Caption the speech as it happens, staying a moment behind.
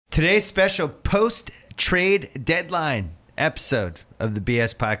Today's special post-trade deadline episode of the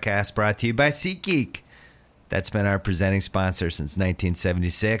BS Podcast brought to you by SeatGeek. That's been our presenting sponsor since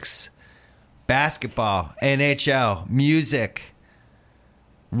 1976. Basketball, NHL, music,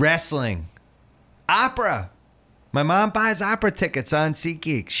 wrestling, opera. My mom buys opera tickets on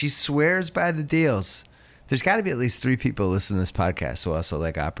SeatGeek. She swears by the deals. There's got to be at least 3 people listening to this podcast who also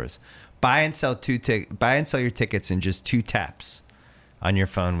like operas. Buy and sell your tickets in just 2 taps on your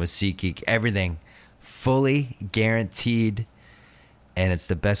phone with SeatGeek. Everything fully guaranteed, and it's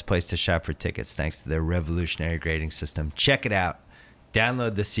the best place to shop for tickets thanks to their revolutionary grading system. Check it out.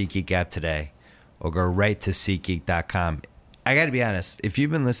 Download the SeatGeek app today or go right to SeatGeek.com. I got to be honest, if you've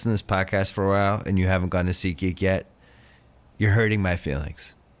been listening to this podcast for a while and you haven't gone to SeatGeek yet, you're hurting my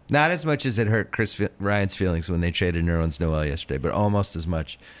feelings. Not as much as it hurt Chris Ryan's feelings when they traded Nerlens Noel yesterday, but almost as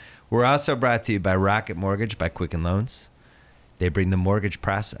much. We're also brought to you by Rocket Mortgage by Quicken Loans. They bring the mortgage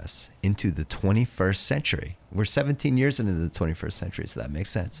process into the 21st century. We're 17 years into the 21st century, so that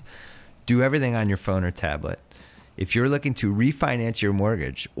makes sense. Do everything on your phone or tablet. If you're looking to refinance your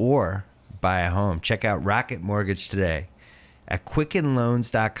mortgage or buy a home, check out Rocket Mortgage today at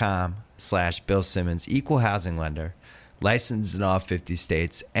quickenloans.com/Bill Simmons, equal housing lender, licensed in all 50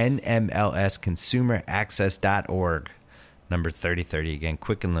 states, NMLSconsumeraccess.org, number 3030. Again,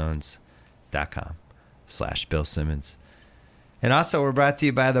 quickenloans.com/Bill Simmons. And also, we're brought to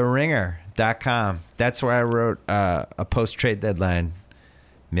you by TheRinger.com. That's where I wrote a post-trade deadline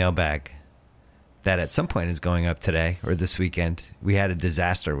mailbag that at some point is going up today or this weekend. We had a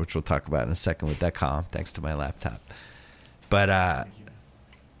disaster, which we'll talk about in a second with that column, thanks to my laptop. But I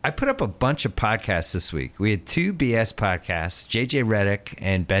put up a bunch of podcasts this week. We had 2 BS podcasts, JJ Redick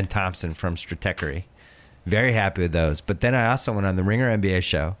and Ben Thompson from Stratechery. Very happy with those. But then I also went on the Ringer NBA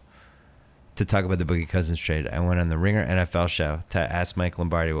show to talk about the Boogie Cousins trade. I went on the Ringer NFL show to ask Mike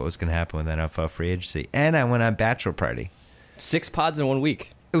Lombardi what was going to happen with NFL free agency. And I went on Bachelor Party. 6 pods in 1 week.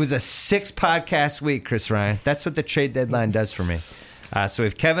 It was a 6-podcast week, Chris Ryan. That's what the trade deadline does for me. So we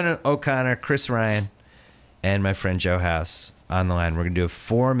have Kevin O'Connor, Chris Ryan, and my friend Joe House on the line. We're going to do a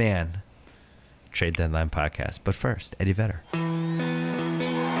 4-man trade deadline podcast. But first, Eddie Vedder.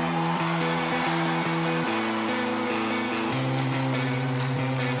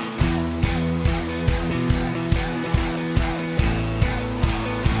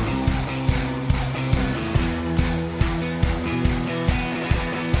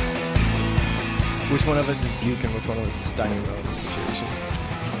 Which one of us is Buke and which one of us is Steiny Rowe in this situation?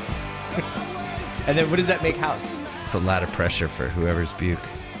 And then what does that make House? It's a lot of pressure for whoever's Buke.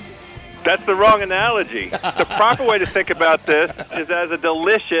 That's the wrong analogy. The proper way to think about this is as a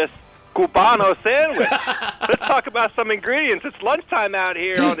delicious Cubano sandwich. Let's talk about some ingredients. It's lunchtime out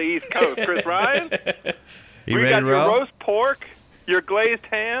here on the East Coast, Chris Ryan. You We ready got to your roll? roast pork, your glazed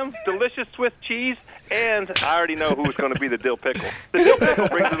ham, delicious Swiss cheese, and I already know who's going to be the dill pickle. The dill pickle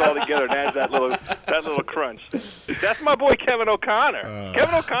brings it all together and adds that little crunch. That's my boy Kevin O'Connor.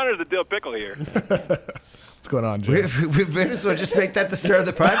 Kevin O'Connor's the dill pickle here. What's going on, Joe? We might as well just make that the start of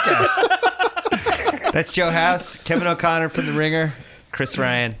the podcast. That's Joe House, Kevin O'Connor from The Ringer, Chris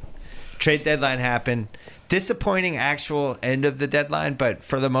Ryan. Trade deadline happened. Disappointing actual end of the deadline, but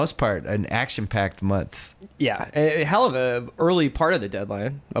for the most part, an action-packed month. Yeah, a hell of a early part of the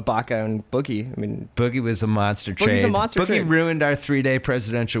deadline. Ibaka and Boogie. I mean, Boogie was a monster trade. Boogie's a monster Boogie trade. ruined our 3-day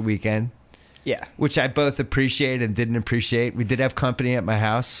presidential weekend. yeah. Which I both appreciate and didn't appreciate. We did have company at my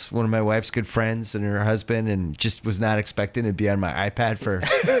house, one of my wife's good friends and her husband, and just was not expecting to be on my iPad for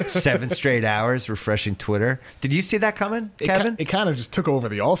 7 straight hours refreshing Twitter. Did you see that coming, Kevin? It kind of just took over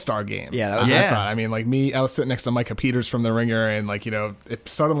the All-Star game. Yeah, that That's was what Yeah. I thought. I mean, like me, I was sitting next to Micah Peters from The Ringer, and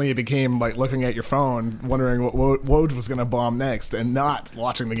suddenly it became like looking at your phone, wondering what Woj was going to bomb next, and not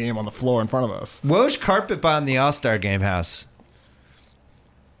watching the game on the floor in front of us. Woj carpet bombed the All-Star game house.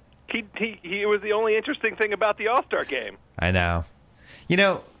 He was the only interesting thing about the All-Star game. I know. You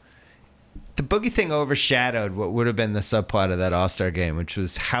know, the Boogie thing overshadowed what would have been the subplot of that All-Star game, which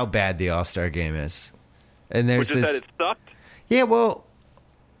was how bad the All-Star game is. And there's Which is this... that it sucked? Yeah, well,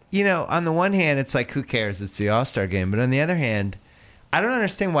 you know, on the one hand, it's like, who cares? It's the All-Star game. But on the other hand, I don't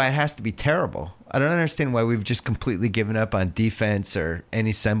understand why it has to be terrible. I don't understand why we've just completely given up on defense or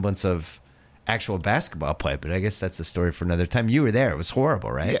any semblance of actual basketball play. But I guess that's a story for another time. You were there. It was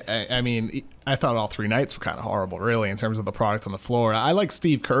horrible, right? Yeah, I mean, I thought all 3 nights were kind of horrible, really, in terms of the product on the floor. I like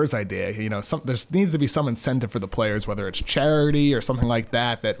Steve Kerr's idea. You know, there needs to be some incentive for the players, whether it's charity or something like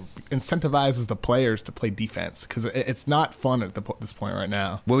that, that incentivizes the players to play defense, because it's not fun at this point right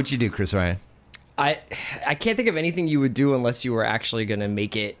now. What would you do, Chris Ryan? I can't think of anything you would do unless you were actually going to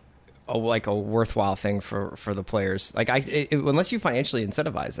make it a worthwhile thing for the players. Like unless you financially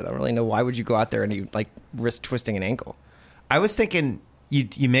incentivize it, I don't really know why would you go out there and you like risk twisting an ankle. I was thinking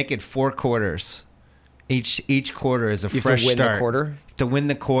you make it 4 quarters. Each quarter is a fresh start. The quarter? To win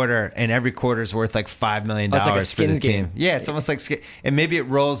the quarter, and every quarter is worth like $5 million it's like a for the skins team. game. Yeah, it's almost like skin. And maybe it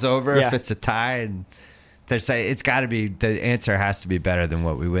rolls over if it's a tie. And it's got to be, the answer has to be better than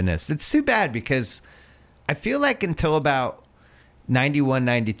what we witnessed. It's too bad because I feel like until about 91,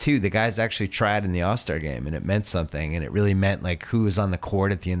 92, the guys actually tried in the All-Star game, and it meant something, and it really meant like who was on the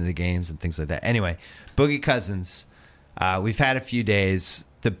court at the end of the games and things like that. Anyway, Boogie Cousins, we've had a few days.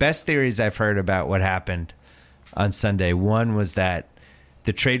 The best theories I've heard about what happened on Sunday, one was that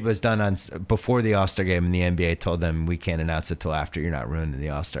the trade was done before the All-Star game, and the NBA told them we can't announce it till after you're not ruining the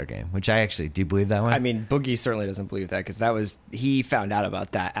All-Star game, which I actually, do you believe that one? I mean, Boogie certainly doesn't believe that because he found out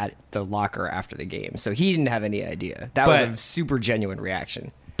about that at the locker after the game. So he didn't have any idea. That was a super genuine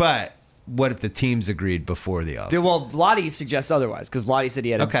reaction. But what if the teams agreed before the All-Star? Well, Vlade suggests otherwise because Vlade said he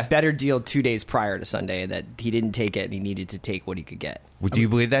had a better deal 2 days prior to Sunday and that he didn't take it and he needed to take what he could get. Do you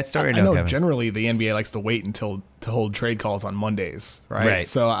believe that story? I know Kevin? Generally the NBA likes to wait to hold trade calls on Mondays, right?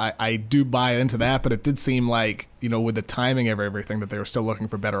 So I do buy into that, but it did seem like, with the timing of everything, that they were still looking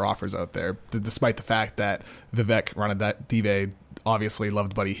for better offers out there, despite the fact that Vivek Ranadive obviously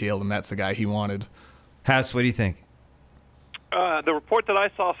loved Buddy Hield, and that's the guy he wanted. House, what do you think? The report that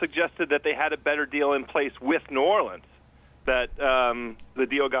I saw suggested that they had a better deal in place with New Orleans, that the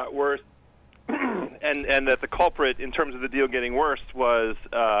deal got worse, and that the culprit in terms of the deal getting worse was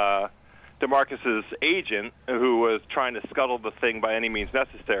DeMarcus's agent, who was trying to scuttle the thing by any means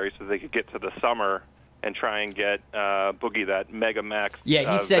necessary so they could get to the summer and try and get Boogie that mega max.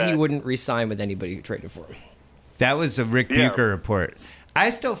 Yeah, he said he wouldn't re-sign with anybody who traded for him. That was a Rick Bucher report. I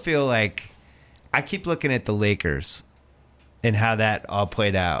still feel like I keep looking at the Lakers and how that all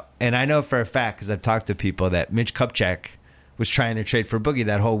played out. And I know for a fact, because I've talked to people, that Mitch Kupchak was trying to trade for Boogie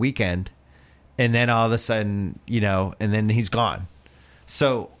that whole weekend. And then all of a sudden, and then he's gone.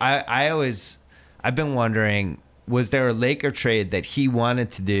 So I've been wondering, was there a Laker trade that he wanted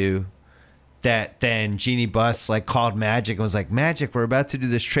to do that then Jeannie Buss called Magic and was like, Magic, we're about to do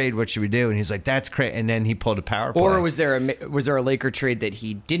this trade. What should we do? And he's like, that's great. And then he pulled a power play. Or was there a Laker trade that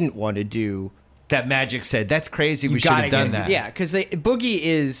he didn't want to do? That Magic said, that's crazy. We should have done that. Yeah, because Boogie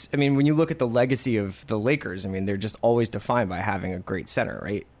is, when you look at the legacy of the Lakers, they're just always defined by having a great center,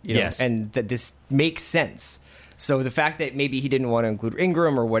 right? Yes. And that this makes sense. So the fact that maybe he didn't want to include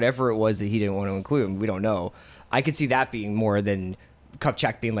Ingram or whatever it was that he didn't want to include him, we don't know. I could see that being more than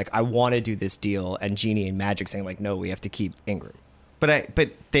Kupchak being like, I want to do this deal, and Jeannie and Magic saying like, no, we have to keep Ingram. But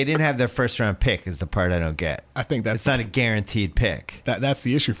they didn't have their first round pick is the part I don't get. I think it's not a guaranteed pick. That's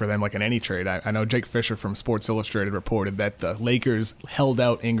the issue for them, like in any trade. I know Jake Fisher from Sports Illustrated reported that the Lakers held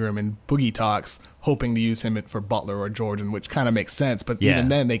out Ingram in Boogie talks, hoping to use him for Butler or George, which kind of makes sense. But even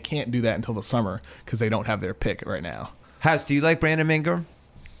then, they can't do that until the summer because they don't have their pick right now. House, do you like Brandon Ingram?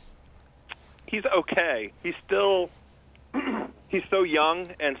 He's okay. He's still... He's so young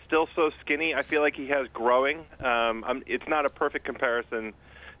and still so skinny. I feel like he has growing. It's not a perfect comparison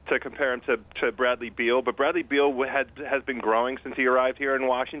to compare him to Bradley Beal, but Bradley Beal has been growing since he arrived here in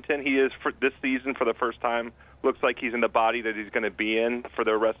Washington. He is, for this season, for the first time, looks like he's in the body that he's going to be in for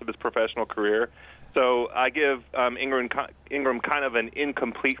the rest of his professional career. So I give Ingram kind of an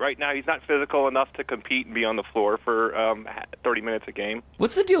incomplete right now. He's not physical enough to compete and be on the floor for 30 minutes a game.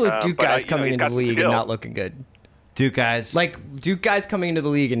 What's the deal with Duke guys coming into the league and not looking good? Duke guys coming into the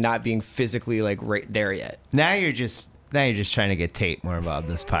league and not being physically right there yet. Now you're just trying to get Tate more involved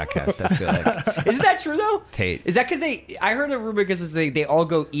in this podcast. I feel like. Isn't that true though? Tate. Is that because I heard a rumor because they all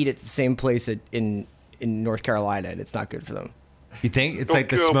go eat at the same place in North Carolina and it's not good for them. You think it's like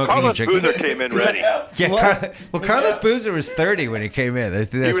the smoking Carlos and drinking? Boozer came in ready. Carlos Boozer was 30 when he came in.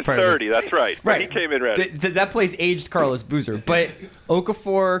 He was 30. That's right. Right. He came in ready. That place aged Carlos Boozer, but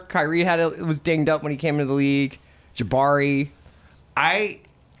Okafor, Kyrie was dinged up when he came into the league. Jabari. I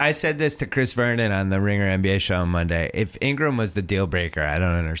said this to Chris Vernon on the Ringer NBA show on Monday. If Ingram was the deal breaker, I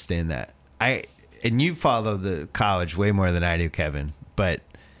don't understand that. And you follow the college way more than I do, Kevin. But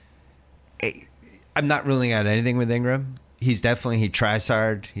I'm not ruling out anything with Ingram. He tries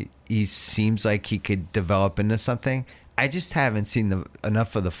hard. He seems like he could develop into something. I just haven't seen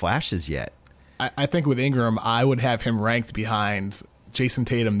enough of the flashes yet. I think with Ingram, I would have him ranked behind Jason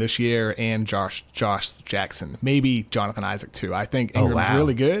Tatum this year and Josh Jackson, maybe Jonathan Isaac too. I think Ingram's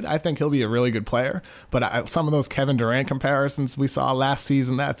really good. I think he'll be a really good player. But some of those Kevin Durant comparisons we saw last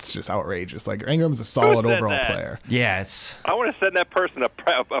season, that's just outrageous. Like, Ingram's a solid overall player. Yes. I want to send that person a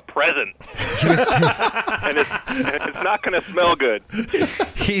present, and it's not going to smell good.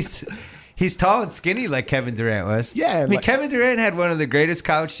 He's tall and skinny like Kevin Durant was. Yeah. I mean, Kevin Durant had one of the greatest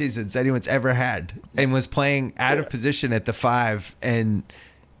college seasons anyone's ever had and was playing out of position at the 5 and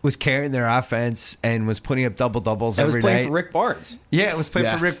was carrying their offense and was putting up double-doubles every night. It was playing for Rick Barnes. Yeah, it was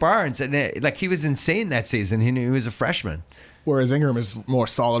playing for Rick Barnes. And he was insane that season. He was a freshman. Whereas Ingram is more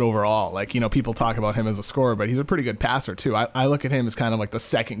solid overall. Like, people talk about him as a scorer, but he's a pretty good passer, too. I look at him as kind of like the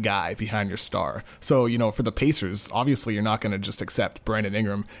second guy behind your star. So, for the Pacers, obviously you're not going to just accept Brandon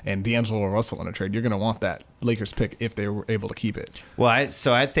Ingram and D'Angelo Russell in a trade. You're going to want that Lakers pick if they were able to keep it. Well, I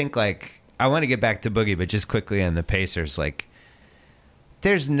think, I want to get back to Boogie, but just quickly on the Pacers,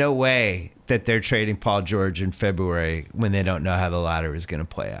 there's no way that they're trading Paul George in February when they don't know how the lottery is going to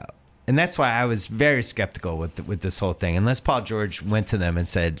play out. And that's why I was very skeptical with this whole thing. Unless Paul George went to them and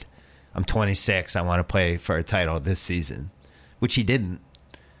said, I'm 26, I want to play for a title this season, which he didn't.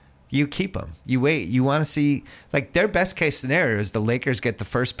 You keep him. You wait. You want to see, their best case scenario is the Lakers get the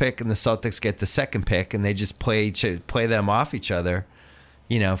first pick and the Celtics get the second pick, and they just play them off each other,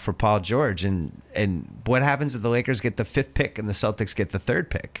 for Paul George. And what happens if the Lakers get the 5th pick and the Celtics get the 3rd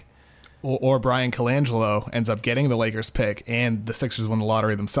pick? Or Brian Colangelo ends up getting the Lakers pick and the Sixers win the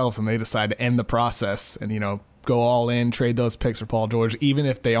lottery themselves, and they decide to end the process and, go all in, trade those picks for Paul George, even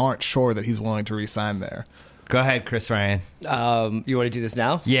if they aren't sure that he's willing to re-sign there. Go ahead, Chris Ryan. You want to do this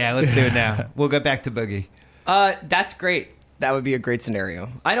now? Yeah, let's do it now. We'll go back to Boogie. That's great. That would be a great scenario.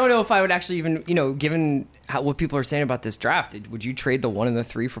 I don't know if I would actually even, given what people are saying about this draft, would you trade the 1 and the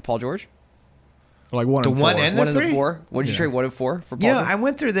 3 for Paul George? Like 1 and 4. 1 and the 3? 1 and the 4. What did you trade 1 and 4 for Paul George? I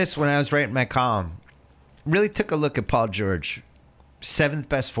went through this when I was writing my column. Really took a look at Paul George, 7th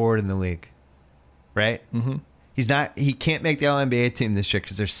best forward in the league, right? Mm-hmm. He can't make the All-NBA team this year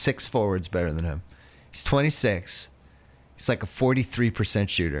because there's 6 forwards better than him. He's 26. He's like a 43%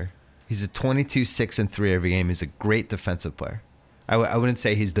 shooter. He's a 22, 6, and 3 every game. He's a great defensive player. I wouldn't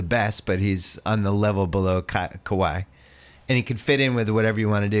say he's the best, but he's on the level below Kawhi. And he can fit in with whatever you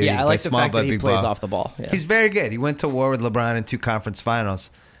want to do. Yeah, I like the fact that he plays off the ball. Yeah. He's very good. He went to war with LeBron in 2 conference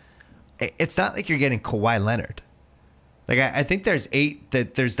finals. It's not like you're getting Kawhi Leonard. I think there's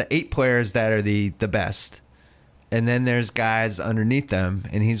the 8 players that are the best. And then there's guys underneath them,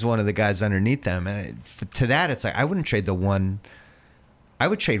 and he's one of the guys underneath them. And to that, it's I wouldn't trade the 1. I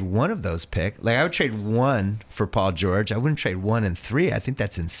would trade 1 of those picks. I would trade 1 for Paul George. I wouldn't trade 1 and 3. I think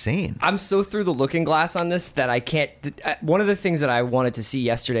that's insane. I'm so through the looking glass on this that I can't. One of the things that I wanted to see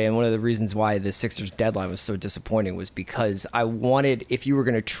yesterday, and one of the reasons why the Sixers deadline was so disappointing, was because I wanted, if you were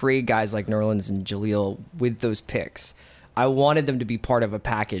going to trade guys like Nerlens and Jaleel with those picks, I wanted them to be part of a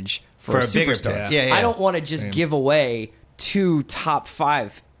package for a superstar. Yeah. I don't want to just give away 2 top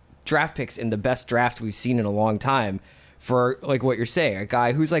 5 draft picks in the best draft we've seen in a long time for what you're saying, a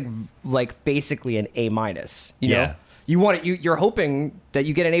guy who's like basically an A-. You know, you're hoping that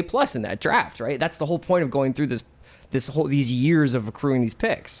you get an A+ in that draft, right? That's the whole point of going through these years of accruing these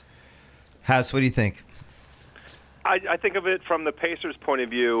picks. House, what do you think? I think of it from the Pacers' point of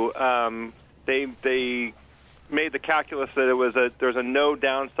view. They made the calculus that there's a no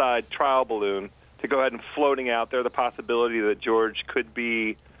downside trial balloon to go ahead and floating out there the possibility that George could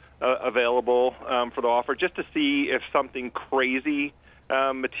be available for the offer, just to see if something crazy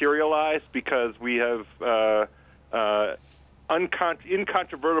materialized, because we have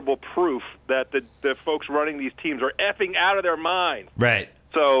incontrovertible proof that the folks running these teams are effing out of their minds. Right.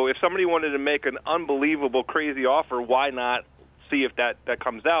 So if somebody wanted to make an unbelievable, crazy offer, why not see if that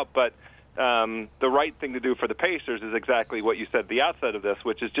comes out? But the right thing to do for the Pacers is exactly what you said at the outset of this,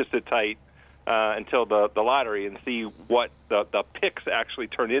 which is just sit tight until the lottery and see what the picks actually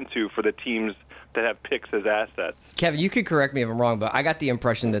turn into for the teams that have picks as assets. Kevin, you could correct me if I'm wrong, but I got the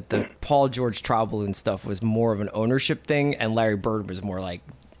impression that the Paul George trial balloon stuff was more of an ownership thing, and Larry Bird was more like,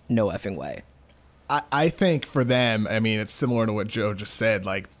 no effing way. I think for them, I mean, it's similar to what Joe just said.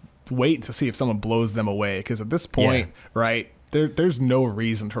 Wait to see if someone blows them away, because at this point, right, there's no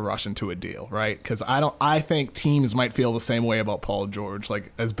reason to rush into a deal, right? Because I think teams might feel the same way about Paul George,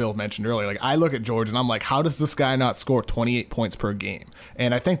 as Bill mentioned earlier. I look at George and I'm like, how does this guy not score 28 points per game?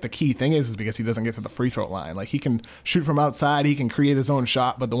 And I think the key thing is because he doesn't get to the free throw line. He can shoot from outside, he can create his own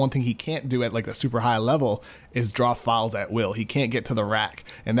shot, but the one thing he can't do at a super high level is draw fouls at will. He can't get to the rack,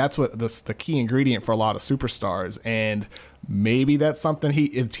 and that's what the key ingredient for a lot of superstars. And maybe that's something he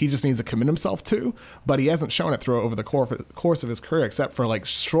just needs to commit himself to, but he hasn't shown it over the course of his career, except for like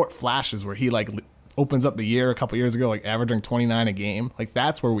short flashes where he like opens up the year a couple years ago, like averaging 29 a game. Like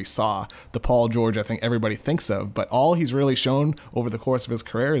that's where we saw the Paul George I think everybody thinks of, but all he's really shown over the course of his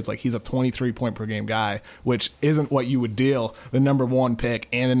career is like he's a 23 point per game guy, which isn't what you would deal the number 1 pick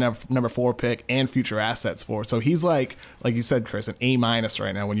and the number 4 pick and future assets for. So he's like you said, Chris, an A-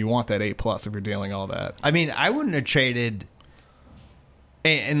 right now when you want that A+ if you're dealing all that. I mean, I wouldn't have traded.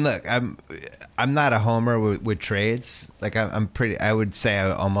 And look, I'm not a homer with trades. Like I'm pretty. I would say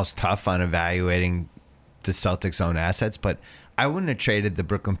I'm almost tough on evaluating the Celtics' own assets, but I wouldn't have traded the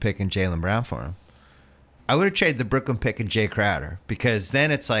Brooklyn pick and Jaylen Brown for him. I would have traded the Brooklyn pick and Jay Crowder, because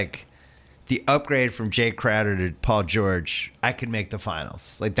then it's like the upgrade from Jay Crowder to Paul George. I could make the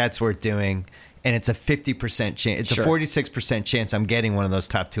finals. Like that's worth doing. And it's a 50% chance. It's a 46% chance I'm getting one of those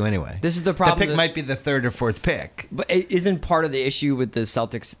top 2 anyway. This is the problem. The pick might be the 3rd or 4th pick. But isn't part of the issue with the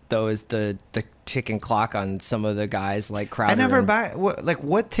Celtics, though, is the ticking clock on some of the guys like Crowder? I never buy...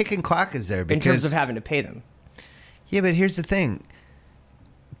 What ticking clock is there? In terms of having to pay them. Yeah, but here's the thing.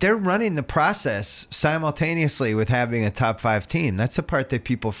 They're running the process simultaneously with having a top 5 team. That's the part that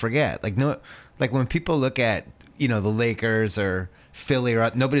people forget. Like when people look at, the Lakers or Philly, or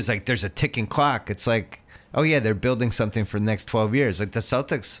nobody's like, there's a ticking clock. It's like, oh yeah, they're building something for the next 12 years. Like the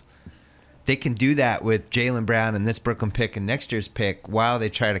Celtics, they can do that with Jaylen Brown and this Brooklyn pick and next year's pick while they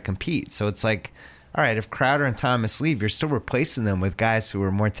try to compete. So it's like, all right, if Crowder and Thomas leave, you're still replacing them with guys who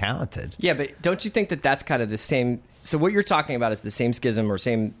are more talented. Yeah, but don't you think that that's kind of the same? So what you're talking about is the same schism or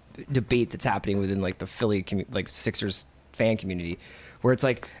same debate that's happening within like the Philly, like Sixers fan community, where it's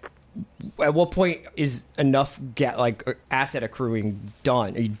like, at what point is enough asset accruing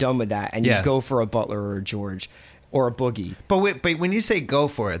done? Are you done with that? And you go for a Butler or a George or a Boogie. But when you say go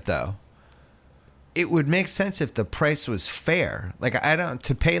for it, though, it would make sense if the price was fair. Like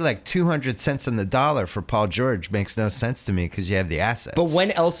to pay like 200 cents on the dollar for Paul George makes no sense to me because you have the assets. But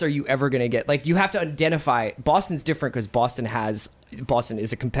when else are you ever going to get, like, you have to identify. Boston's different because Boston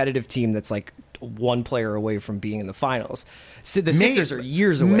is a competitive team that's like one player away from being in the finals. So the Sixers are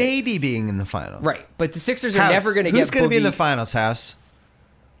years away. Maybe being in the finals. Right. But the Sixers are never going to get Who's going to be in the Boogie. finals, House?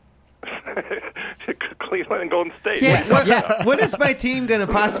 Cleveland and Golden State. Yeah. What is my team going to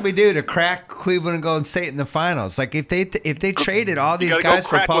possibly do to crack Cleveland and Golden State in the finals? Like if they traded all these guys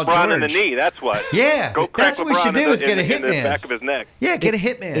for Paul LeBron George in the knee. That's what. Yeah, go crack that's what we should do. Is get a hitman in the back of his neck. Yeah, get a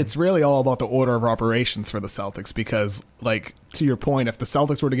hitman. It's really all about the order of operations for the Celtics because, like, to your point, if the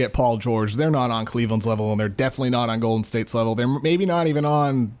Celtics were to get Paul George, they're not on Cleveland's level, and they're definitely not on Golden State's level. They're maybe not even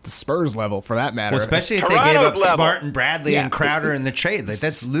on the Spurs level, for that matter. Well, especially if Toronto's they gave up level. Smart and Bradley and Crowder in the trade. Like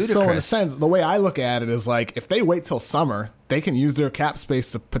that's ludicrous. So in a sense, the way I look at it is like if they wait till summer, they can use their cap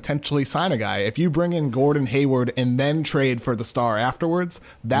space to potentially sign a guy. If you bring in Gordon Hayward and then trade for the star afterwards,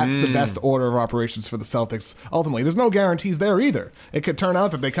 that's the best order of operations for the Celtics. Ultimately, there's no guarantees there either. It could turn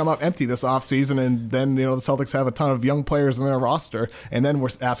out that they come up empty this offseason and then the Celtics have a ton of young players in their roster, and then we're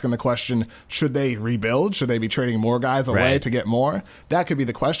asking the question, should they rebuild? Should they be trading more guys away to get more? That could be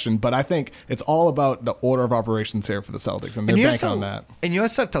the question, but I think it's all about the order of operations here for the Celtics, and they're banking on that. And you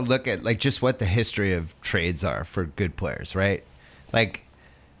also have to look at like just what the history of trades are for good players, right? Like,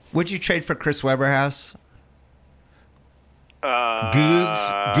 would you trade for Chris Webber, House?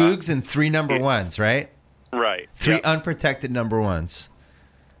 Googs and 3 number ones, right? Right. 3 unprotected number ones.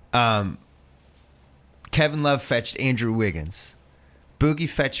 Kevin Love fetched Andrew Wiggins. Boogie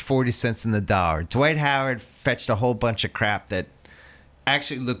fetched 40 cents in the dollar. Dwight Howard fetched a whole bunch of crap that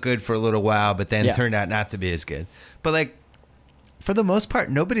actually looked good for a little while, but then turned out not to be as good. But like, for the most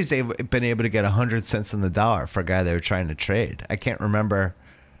part, nobody's been able to get 100 cents on the dollar for a guy they were trying to trade. I can't remember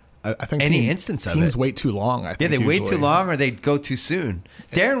I think any instance of it. Teams wait too long, I think. Yeah, they usually wait too long or they go too soon.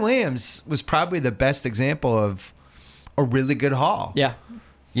 Darren Williams was probably the best example of a really good haul. Yeah.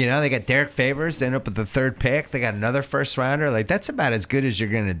 They got Derek Favors. They end up with the 3rd pick. They got another first rounder. Like, that's about as good as you're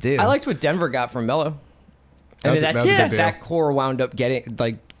going to do. I liked what Denver got from Melo. That core wound up getting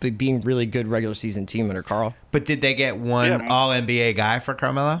being really good regular season team under Carl. But did they get one All-NBA guy for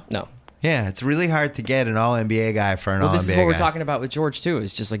Carmelo? No. Yeah, it's really hard to get an All-NBA guy for an All-NBA guy. Well, this is what we're talking about with George, too.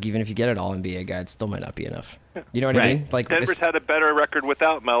 It's just like even if you get an All-NBA guy, it still might not be enough. You know what I mean? Like Denver's had a better record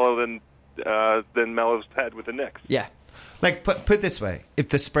without Melo than Melo's had with the Knicks. Yeah. Like, put it this way. If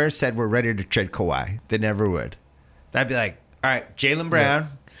the Spurs said we're ready to trade Kawhi, they never would. That'd be like, all right, Jaylen Brown,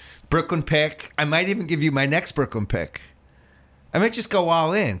 Brooklyn pick. I might even give you my next Brooklyn pick. I might just go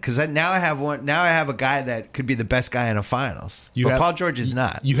all in because now I have one. Now I have a guy that could be the best guy in the finals. But Paul George is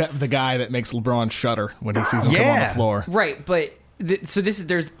not. You have the guy that makes LeBron shudder when he sees him come on the floor. Right, but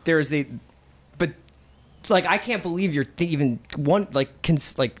like I can't believe you're even one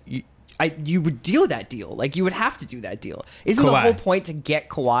you would deal that deal. Like you would have to do that deal. Isn't the Kawhi. whole point to get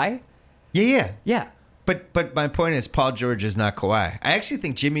Kawhi? Yeah. Yeah. But my point is Paul George is not Kawhi. I actually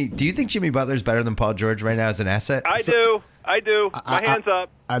think do you think Jimmy Butler's better than Paul George right now as an asset? I do. My hands up.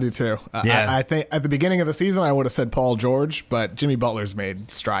 I do too. Yeah. I think at the beginning of the season I would have said Paul George, but Jimmy Butler's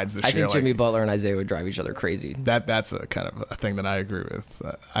made strides this I year. think Jimmy Butler and Isaiah would drive each other crazy That's a kind of a thing that I agree with.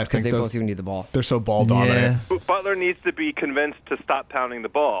 I because think they both even need the ball. they're so ball dominant. Butler needs to be convinced to stop pounding the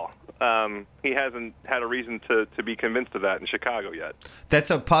ball. He hasn't had a reason to be convinced of that in Chicago yet. That's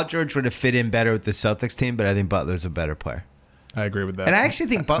how Paul George would have fit in better with the Celtics team, but I think Butler's a better player. I agree with that. And I actually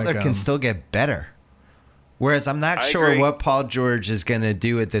think Butler can still get better. Whereas I'm not sure agree. what Paul George is going to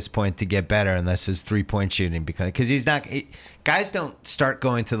do at this point to get better unless his three-point shooting, because he's not. Guys don't start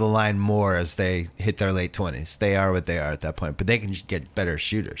going to the line more as they hit their late 20s. They are what they are at that point, but they can get better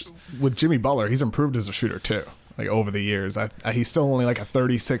shooters. With Jimmy Butler, he's improved as a shooter too. Like over the years, he's still only like a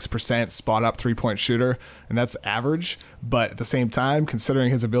 36% spot up 3-point shooter, and that's average. But at the same time,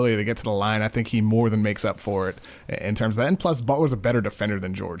 considering his ability to get to the line, I think he more than makes up for it in terms of that. And plus, Butler's a better defender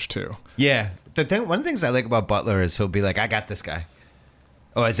than George too. Yeah, one of the things I like about Butler is he'll be like, "I got this guy."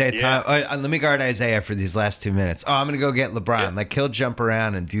 Oh, Isaiah, let me guard Isaiah for these last 2 minutes. Oh, I'm gonna go get LeBron. Yeah. Like he'll jump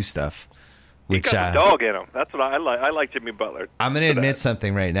around and do stuff. He's got the dog in him. That's what I like. I like Jimmy Butler. I'm gonna admit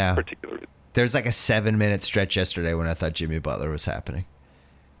something right now. Particularly. There's like a 7-minute stretch yesterday when I thought Jimmy Butler was happening.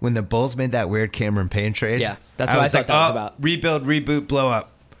 When the Bulls made that weird Cameron Payne trade. Yeah, that's what I thought that was about. Rebuild, reboot, blow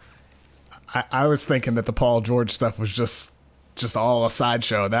up. I was thinking that the Paul George stuff was just all a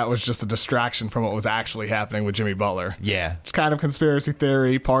sideshow. That was just a distraction from what was actually happening with Jimmy Butler. Yeah. It's kind of conspiracy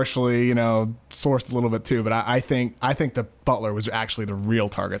theory, partially, sourced a little bit too. But I think that Butler was actually the real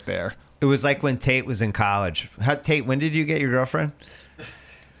target there. It was like when Tate was in college. Tate, when did you get your girlfriend?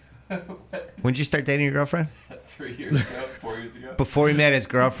 When did you start dating your girlfriend? 3 years ago, 4 years ago. Before he met his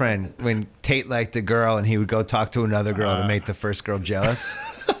girlfriend, when Tate liked a girl and he would go talk to another girl to make the first girl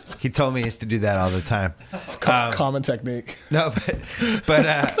jealous. He told me he used to do that all the time. It's a common technique. No,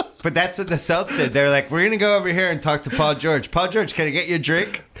 but that's what the Celts did. They're like, we're going to go over here and talk to Paul George. Paul George, can I get you a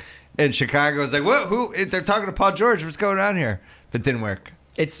drink? And Chicago was like, what? Who? They're talking to Paul George. What's going on here? But it didn't work.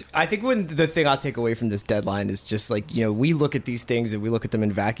 I think when the thing I'll take away from this deadline is just like, we look at these things and we look at them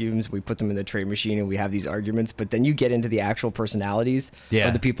in vacuums, we put them in the trade machine and we have these arguments, but then you get into the actual personalities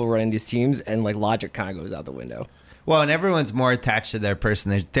of the people running these teams and like logic kind of goes out the window. Well, and everyone's more attached to their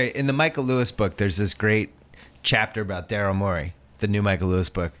person. In the Michael Lewis book, there's this great chapter about Daryl Morey, the new Michael Lewis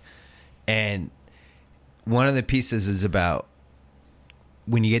book. And one of the pieces is about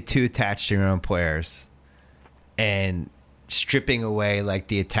when you get too attached to your own players and stripping away like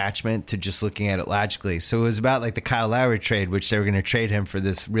the attachment to just looking at it logically. So it was about like the Kyle Lowry trade, which they were going to trade him for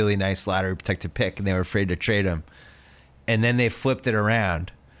this really nice lottery protected pick, and they were afraid to trade him. And then they flipped it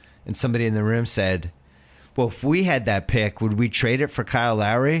around, and somebody in the room said, well, if we had that pick, would we trade it for Kyle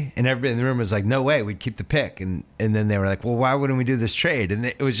Lowry? And everybody in the room was like, no way, we'd keep the pick. And then they were like, well, why wouldn't we do this trade? And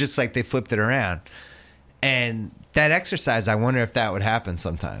it was just like they flipped it around. And that exercise, I wonder if that would happen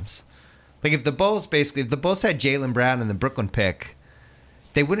sometimes. Like if the Bulls had Jaylen Brown in the Brooklyn pick,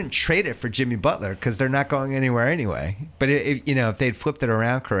 they wouldn't trade it for Jimmy Butler because they're not going anywhere anyway. But if they'd flipped it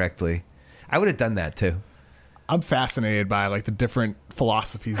around correctly, I would have done that too. I'm fascinated by like the different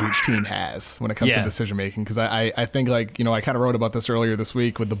philosophies each team has when it comes to decision making, because I think I kind of wrote about this earlier this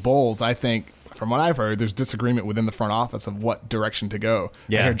week with the Bulls. I think from what I've heard, there's disagreement within the front office of what direction to go.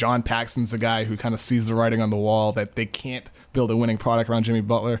 I hear John Paxson's the guy who kind of sees the writing on the wall that they can't build a winning product around Jimmy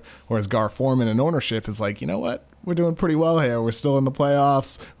Butler, whereas Gar Forman and ownership is like, you know what? We're doing pretty well here. We're still in the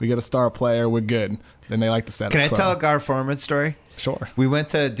playoffs. We get a star player. We're good. Then they like the status quo. Can I tell a Gar Forman story? Sure. We went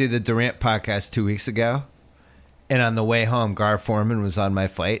to do the Durant podcast 2 weeks ago, and on the way home, Gar Forman was on my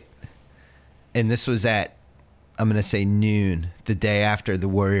flight, and this was at, I'm going to say noon, the day after the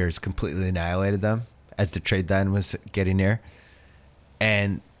Warriors completely annihilated them as the trade deadline was getting near.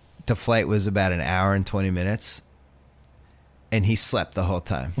 And the flight was about an hour and 20 minutes. And he slept the whole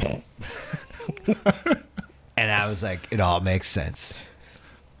time. And I was like, it all makes sense.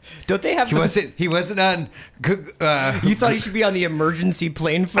 Don't they have He wasn't on... you thought he should be on the emergency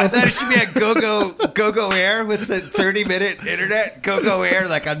plane phone? I thought it should be at Go Air with the 30-minute internet. Go Air,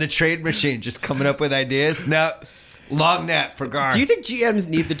 like on the trade machine, just coming up with ideas. No, long nap for Gar. Do you think GMs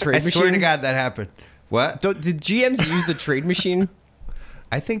need the trade I machine? swear to God that happened. What? Did GMs use the trade machine?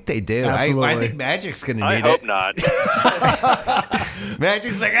 I think they do. Absolutely. I think Magic's going to need I hope it. not.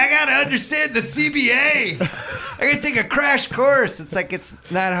 Magic's like, I got to understand the CBA. I got to take a crash course. It's like, it's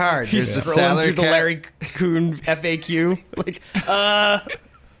not hard. He's There's a scrolling salary through the cap. Larry Kuhn FAQ. Like,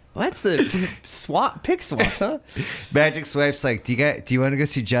 Well, that's the pick swaps, huh? Magic's wife's like, do you want to go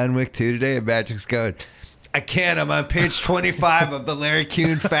see John Wick 2 today? And Magic's going, I can't. I'm on page 25 of the Larry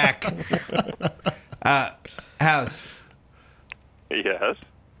Kuhn fact. House. Yes.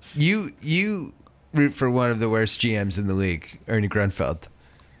 You root for one of the worst GMs in the league, Ernie Grunfeld.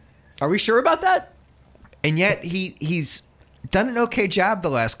 Are we sure about that? And yet he's done an okay job the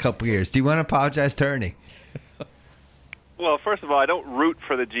last couple years. Do you want to apologize to Ernie? Well, first of all, I don't root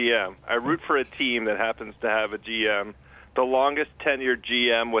for the GM. I root for a team that happens to have a GM, the longest tenured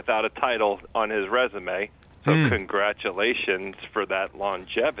GM without a title on his resume. So congratulations for that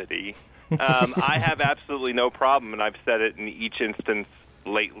longevity. I have absolutely no problem, and I've said it in each instance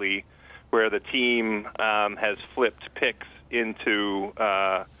lately, where the team has flipped picks into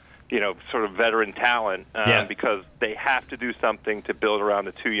sort of veteran talent because they have to do something to build around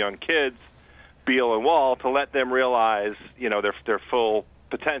the two young kids, Beal and Wall, to let them realize, their full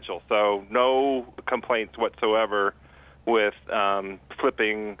potential. So no complaints whatsoever with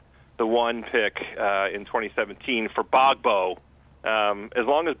flipping the one pick in 2017 for Bogbo. As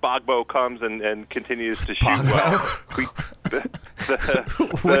long as Bogbo comes and continues to shoot well.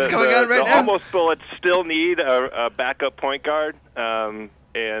 What's going on right now? Almost bullets still need a backup point guard, because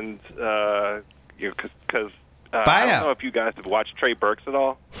I don't know if you guys have watched Trey Burks at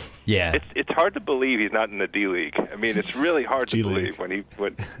all. Yeah, it's hard to believe he's not in the D League. I mean, it's really hard to believe when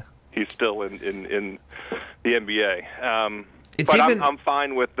he's still in the NBA. I'm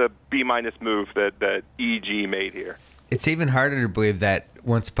fine with the B- move that EG made here. It's even harder to believe that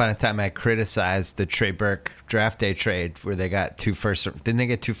once upon a time I criticized the Trey Burke draft day trade where they got didn't they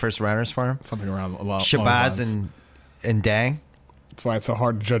get 2 first rounders for him? Something around Shabazz and Dang. That's why it's so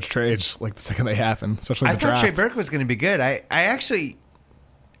hard to judge trades like the second they happen, especially the draft. I thought Trey Burke was going to be good.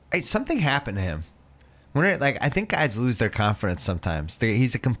 Something happened to him. I think guys lose their confidence sometimes.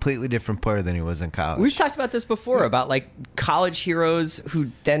 He's a completely different player than he was in college. We've talked about this before, about college heroes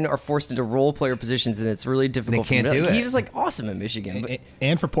who then are forced into role player positions, and it's really difficult for them. They can't do it. He was awesome at Michigan.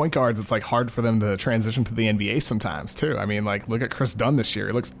 And for point guards, it's hard for them to transition to the NBA sometimes, too. I mean, look at Chris Dunn this year.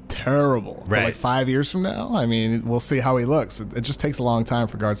 He looks terrible. Right. But 5 years from now, I mean, we'll see how he looks. It just takes a long time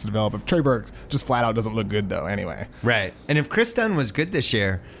for guards to develop. If Trey Burke just flat out doesn't look good, though, anyway. Right. And if Chris Dunn was good this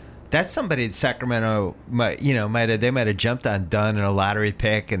year, that's somebody that Sacramento might have jumped on Dunn in a lottery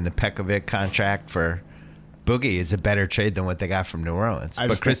pick, and the Pekovic contract for Boogie is a better trade than what they got from New Orleans.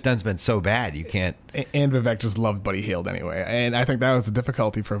 But Chris Dunn's been so bad, you can't. And Vivek just loved Buddy Hield anyway, and I think that was the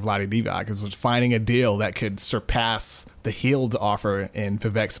difficulty for Vlade Divac, is finding a deal that could surpass the Hield offer in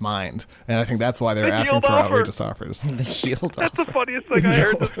Vivek's mind, and I think that's why they're asking for outrageous offers. The Hield offer. That's the funniest thing I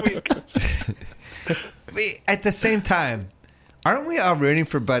heard this week. At the same time, aren't we all rooting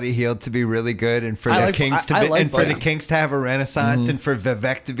for Buddy Hield to be really good, and for the Kings to have a renaissance, and for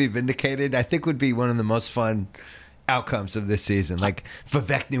Vivek to be vindicated? I think would be one of the most fun outcomes of this season.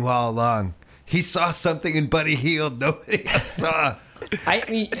 Vivek knew all along. He saw something in Buddy Hield nobody else saw. I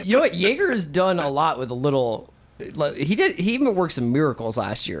mean, you know what? Jaeger has done a lot with a little. He even worked some miracles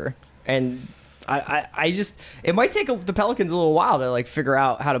last year, and I just, it might take the Pelicans a little while to figure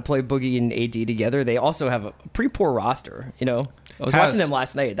out how to play Boogie and AD together. They also have a pretty poor roster. I was watching them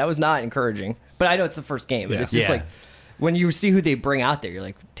last night. That was not encouraging. But I know it's the first game. But it's just when you see who they bring out there, you're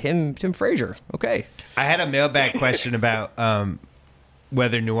like, Tim Frazier. Okay. I had a mailbag question about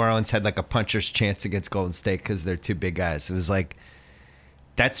whether New Orleans had a puncher's chance against Golden State because they're two big guys. It was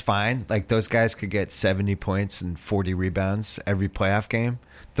that's fine. Those guys could get 70 points and 40 rebounds every playoff game.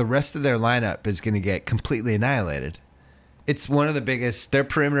 The rest of their lineup is going to get completely annihilated. It's one of the biggest. Their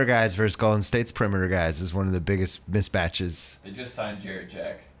perimeter guys versus Golden State's perimeter guys is one of the biggest mismatches. They just signed Jared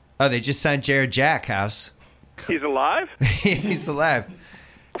Jack. Oh, they just signed Jared Jack, House. He's alive? He's alive.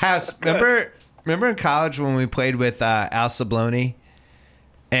 House, remember in college when we played with Al Sabloni,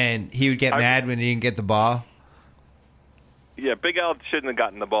 and he would get mad when he didn't get the ball? Yeah, Big Al shouldn't have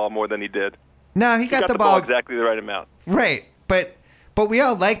gotten the ball more than he did. No, he got the ball exactly the right amount. Right, but we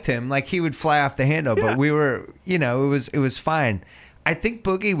all liked him. He would fly off the handle, but we were, it was fine. I think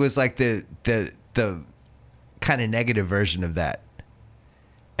Boogie was the kind of negative version of that.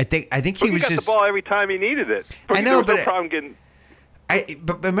 I think he was got just the ball every time he needed it. Boogie, I know, there was but no problem getting.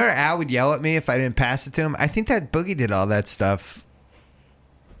 But remember, Al would yell at me if I didn't pass it to him. I think that Boogie did all that stuff,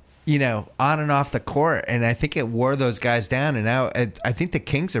 on and off the court, and I think it wore those guys down. And now I think the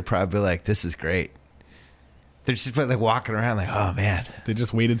Kings are probably this is great. They're just walking around oh man, they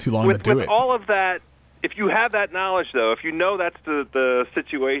just waited too long to do it. With all of that, if you have that knowledge, though, if you know that's the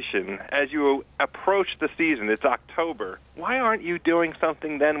situation, as you approach the season, it's October, why aren't you doing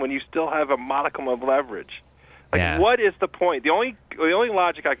something then when you still have a modicum of leverage? What is the point? The only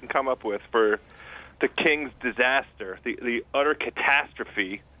logic I can come up with for the Kings' disaster, the utter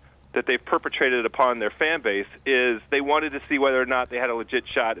catastrophe that they've perpetrated upon their fan base, is they wanted to see whether or not they had a legit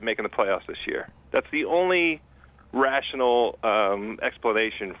shot at making the playoffs this year. That's the only rational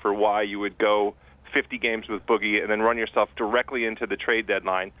explanation for why you would go 50 games with Boogie and then run yourself directly into the trade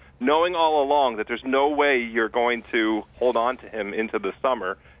deadline, knowing all along that there's no way you're going to hold on to him into the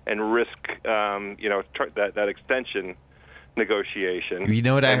summer and risk that extension negotiation. You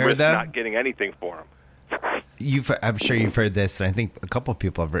know what I heard, though? Not getting anything for him. I'm sure you've heard this, and I think a couple of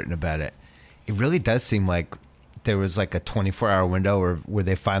people have written about it. It really does seem like there was like a 24-hour window where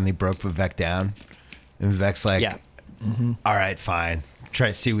they finally broke Vivek down. And Vivek's like, all right, fine. Try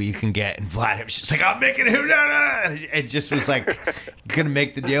to see what you can get. And Vlad was just like, I'm making it. And just was like, going to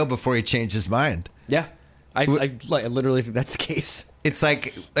make the deal before he changed his mind. Yeah. I literally think that's the case. It's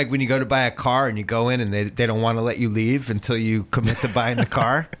like when you go to buy a car and you go in and they don't want to let you leave until you commit to buying the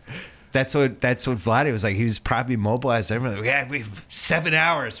car. That's what Vlad was like. He was probably mobilized. Everyone, we have 7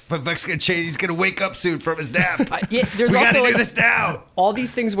 hours. Vivek's gonna change. He's gonna wake up soon from his nap. There's we also gotta do this now. All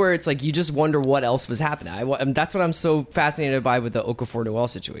these things where it's like you just wonder what else was happening. That's what I'm so fascinated by with the Okafor Noel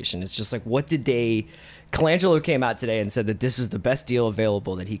situation. It's just like, what did they? Colangelo came out today and said that this was the best deal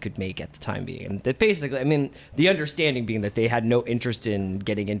available that he could make at the time being, and that basically, I mean, the understanding being that they had no interest in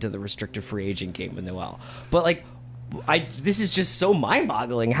getting into the restricted free agent game with Noel, but like. This is just so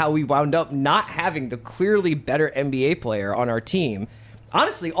mind-boggling how we wound up not having the clearly better NBA player on our team.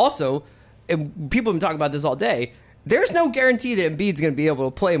 Honestly, also, and people have been talking about this all day, there's no guarantee that Embiid's going to be able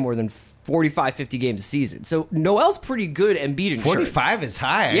to play more than 45, 50 games a season. So Noel's pretty good Embiid insurance. 45 is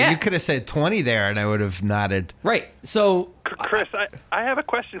high. Yeah. You could have said 20 there, and I would have nodded. Right. So, Chris, I have a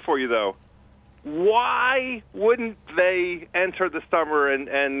question for you, though. Why wouldn't they enter the summer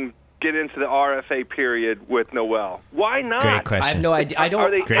and get into the RFA period with Noel? Why not? Great question. I have no idea. I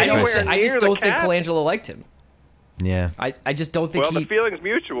just don't think Colangelo liked him. Yeah. I just don't think the feeling's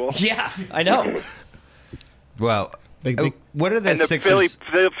mutual. Yeah, I know. Well, what are the and the Sixers?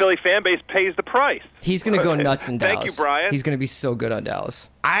 Philly fan base pays the price. He's going to go nuts in Dallas. Thank you, Brian. He's going to be so good on Dallas.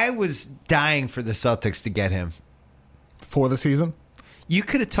 I was dying for the Celtics to get him. For the season? You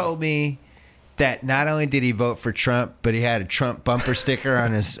could have told me that not only did he vote for Trump, but he had a Trump bumper sticker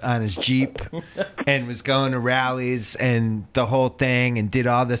on his Jeep and was going to rallies and the whole thing and did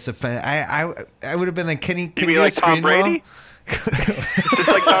all this offense. I would have been like, can you mean like Tom Brady? Just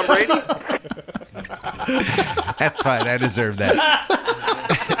like Tom Brady? That's fine. I deserve that.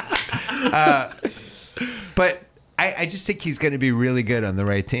 But I just think he's going to be really good on the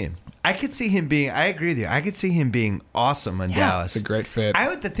right team. I could see him being. I agree with you. I could see him being awesome on Dallas. It's a great fit.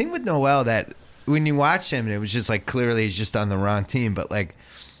 The thing with Noel that when you watch him, it was just like clearly he's just on the wrong team, but like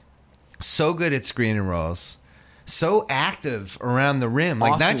so good at screen and rolls, so active around the rim,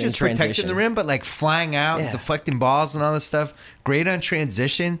 like awesome not just in protecting transition. the rim, but like flying out, and deflecting balls and all this stuff. Great on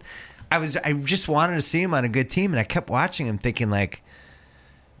transition. I just wanted to see him on a good team, and I kept watching him, thinking like,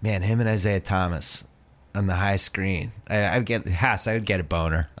 man, him and Isaiah Thomas on the high screen. I would get a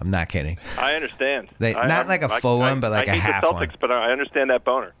boner. I'm not kidding. I understand. Not like a full one, but like a half one. I hate the Celtics, but I understand that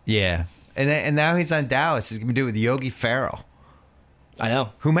boner. Yeah. And now he's on Dallas. He's going to do it with Yogi Ferrell. I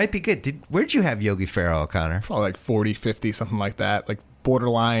know. Who might be good. Where'd you have Yogi Ferrell, Connor? Probably like 40, 50, something like that. Like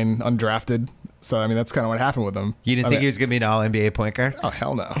borderline undrafted. So, I mean, that's kind of what happened with him. You didn't think he was going to be an all-NBA point guard? Oh,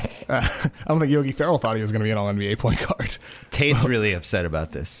 hell no. I don't think Yogi Ferrell thought he was going to be an all-NBA point guard. Tate's really upset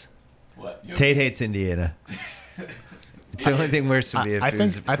about this. What? Tate hates Indiana. It's the only thing worse would be if I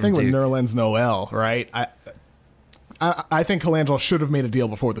think with Nerlens Noel, right? I think Colangelo should have made a deal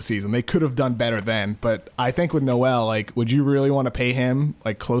before the season. They could have done better then. But I think with Noel, like, would you really want to pay him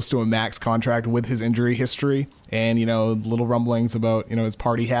like close to a max contract with his injury history and, little rumblings about, his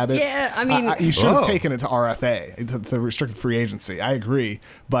party habits? Yeah, I mean, you should have taken it to RFA, the restricted free agency. I agree.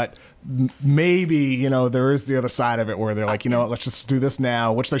 But maybe, there is the other side of it where they're like, let's just do this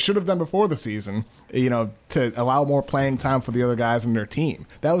now, which they should have done before the season, to allow more playing time for the other guys in their team.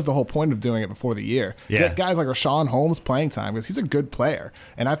 That was the whole point of doing it before the year. Yeah. Get guys like Rashawn Holmes playing time because he's a good player.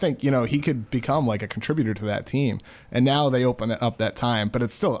 And I think, he could become like a contributor to that team. And now they open up that time, but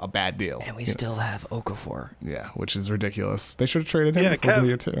it's still a bad deal. And we still have Okafor. Yeah, which is ridiculous. They should have traded him before Kev, the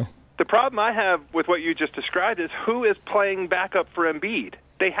year too. The problem I have with what you just described is who is playing backup for Embiid?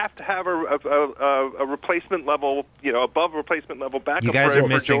 They have to have a replacement level, above replacement level backup you guys for are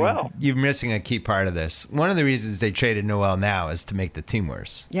missing. Joel. You're missing a key part of this. One of the reasons they traded Noel now is to make the team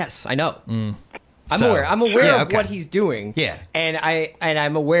worse. Yes, I know. I'm So- aware of okay. what he's doing. Yeah. And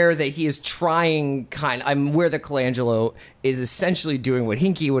I'm aware that he is trying I'm aware that Colangelo is essentially doing what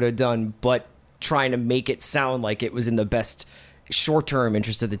Hinkie would have done, but trying to make it sound like it was in the best short-term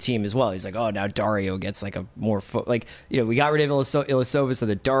interest of the team as well. He's like, oh, now Dario gets like a more we got rid of Ilyasova so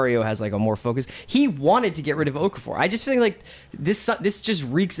that Dario has like a more focus. He wanted to get rid of Okafor. I just feel like this just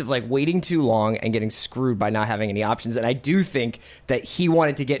reeks of like waiting too long and getting screwed by not having any options. And I do think that he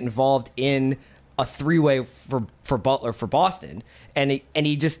wanted to get involved in a three-way for Butler for Boston, and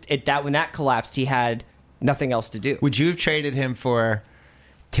he just when that collapsed, he had nothing else to do. Would you have traded him for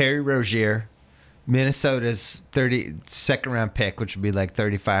Terry Rozier, Minnesota's 32nd round pick, which would be like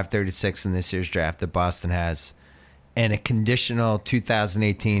 35, 36 in this year's draft that Boston has, and a conditional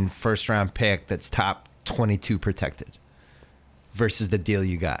 2018 first round pick that's top 22 protected versus the deal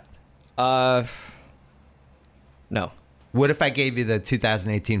you got? No. What if I gave you the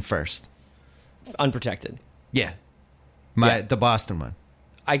 2018 first? Unprotected. Yeah. The Boston one.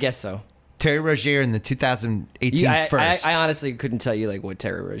 I guess so. Terry Rozier in the 2018 first. I honestly couldn't tell you like what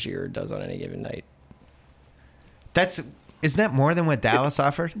Terry Rozier does on any given night. Isn't that more than what Dallas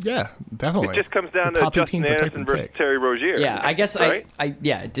offered? Yeah, definitely. It just comes down The to top Justin 18 Anderson versus pick. Terry Rozier. Yeah, I guess right?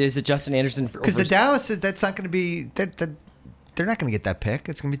 is it Justin Anderson? Because the Dallas, that's not going to be. They're not going to get that pick.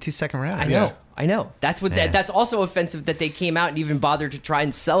 It's going to be 2 second rounds. I know. That's what. Yeah. That's also offensive that they came out and even bothered to try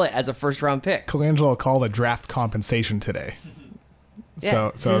and sell it as a first round pick. Colangelo called it draft compensation today.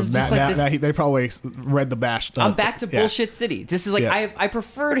 Yeah, So this is just like this- they probably read the bash. I'm back to bullshit city. This is like I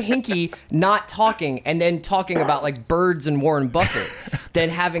preferred Hinkie not talking and then talking about like birds and Warren Buffett than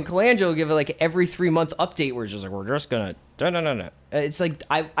having Colangelo give it like every 3-month update where it's just like we're just gonna no. It's like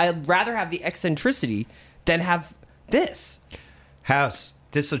I'd rather have the eccentricity than have this. House,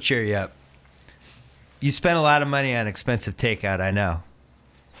 this will cheer you up. You spent a lot of money on expensive takeout, I know.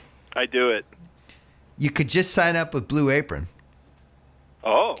 I do it. You could just sign up with Blue Apron.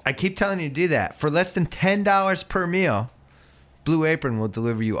 Oh. I keep telling you to do that. For less than $10 per meal, Blue Apron will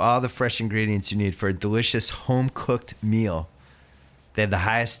deliver you all the fresh ingredients you need for a delicious home-cooked meal. They have the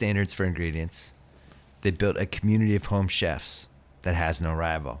highest standards for ingredients. They built a community of home chefs that has no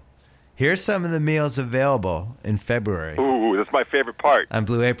rival. Here's some of the meals available in February. Ooh, that's my favorite part. On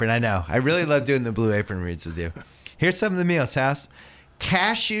Blue Apron, I know. I really love doing the Blue Apron reads with you. Here's some of the meals, House.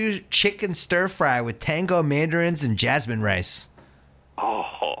 Cashew chicken stir fry with tango mandarins and jasmine rice.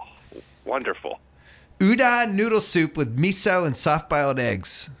 Oh, wonderful. Udon noodle soup with miso and soft-boiled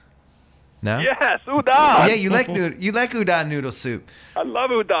eggs. No? Yes, udon. Yeah, you like udon noodle soup. I love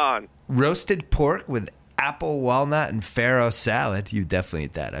udon. Roasted pork with apple, walnut, and farro salad. You definitely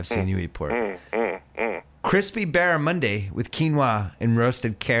eat that. I've seen you eat pork. Crispy barramundi with quinoa and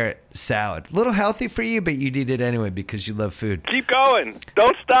roasted carrot salad. A little healthy for you, but you'd eat it anyway because you love food. Keep going.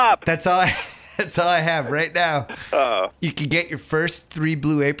 Don't stop. That's all I have right now. You can get your first 3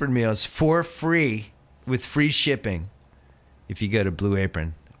 Blue Apron meals for free with free shipping if you go to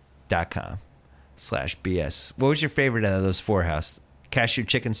blueapron.com/BS. What was your favorite out of those 4, House? Cashew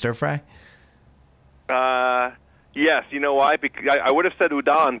chicken stir fry? Yes, you know why? Because I would have said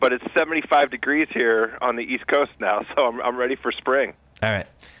udon, but it's 75 degrees here on the East Coast now, so I'm ready for spring. All right.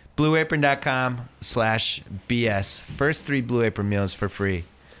 Blueapron.com/BS. First 3 Blue Apron meals for free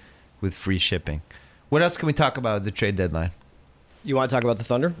with free shipping. What else can we talk about at the trade deadline? You want to talk about the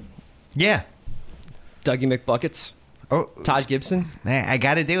Thunder? Yeah. Dougie McBuckets? Oh, Taj Gibson? man, I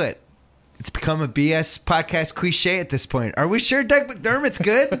got to do it. It's become a BS podcast cliche at this point. Are we sure Doug McDermott's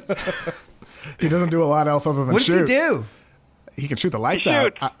good? He doesn't do a lot else other than What shoot. does he do? He can shoot the lights He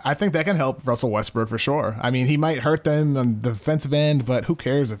out. shoots. I think that can help Russell Westbrook for sure. I mean, he might hurt them on the defensive end, but who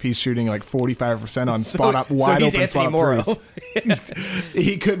cares if he's shooting like 45% on wide open spot up Morrow. threes?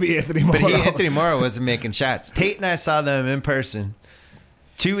 He could be Anthony Morrow. But Anthony Morrow wasn't making shots. Tate and I saw them in person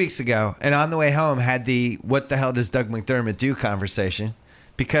 2 weeks ago, and on the way home had the "what the hell does Doug McDermott do" conversation,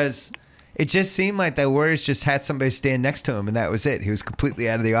 because it just seemed like the Warriors just had somebody stand next to him, and that was it. He was completely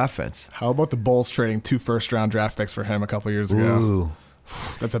out of the offense. How about the Bulls trading 2 first-round draft picks for him a couple years ago? Ooh.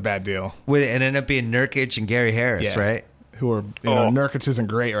 That's a bad deal. It ended up being Nurkic and Gary Harris, Yeah. right? Who are Nurkic isn't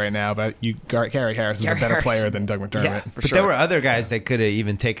great right now, but Gary Harris is Gary a better Harris. player than Doug McDermott. Yeah, for But sure. there were other guys they could have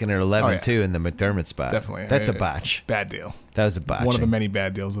even taken at 11 Oh, yeah. too in the McDermott spot. Definitely. That's a botch. Bad deal. That was a botch. One of the many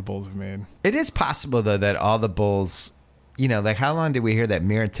bad deals the Bulls have made. It is possible though that all the Bulls, like how long did we hear that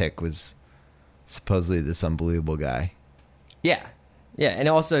Mirotic was supposedly this unbelievable guy? Yeah. Yeah, and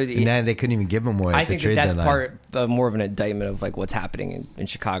also... And now they couldn't even give him away. I at the think trade that's deadline. part of more of an indictment of like what's happening in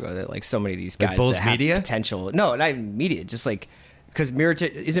Chicago. That like so many of these Like guys Bulls that have media? potential. No, not even media. Just like because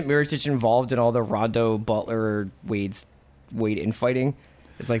isn't Mirotic involved in all the Rondo, Butler, Wade infighting?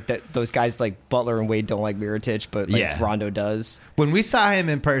 It's like that those guys like Butler and Wade don't like Mirotic, but like Yeah. Rondo does. When we saw him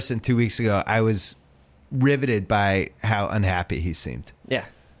in person 2 weeks ago, I was riveted by how unhappy he seemed. Yeah.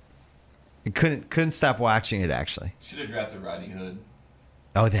 I couldn't stop watching it, actually. Should have drafted Rodney Hood.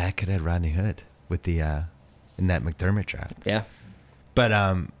 Oh, that could have Rodney Hood with the in that McDermott draft. Yeah. But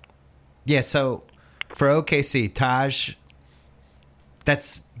yeah. So for OKC, Taj,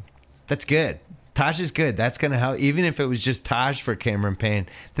 that's good. Taj is good. That's gonna help. Even if it was just Taj for Cameron Payne.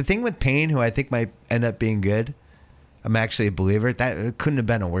 The thing with Payne, who I think might end up being good, I'm actually a believer. That it couldn't have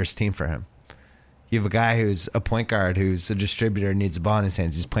been a worse team for him. You have a guy who's a point guard, who's a distributor, needs the ball in his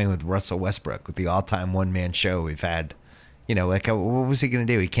hands. He's playing with Russell Westbrook, with the all-time one-man show we've had. You know, like, what was he going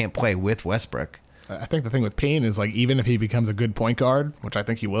to do? He can't play with Westbrook. I think the thing with Payne is, like, even if he becomes a good point guard, which I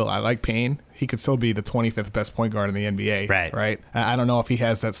think he will, I like Payne, he could still be the 25th best point guard in the NBA. Right. I don't know if he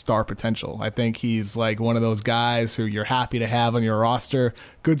has that star potential. I think he's like one of those guys who you're happy to have on your roster,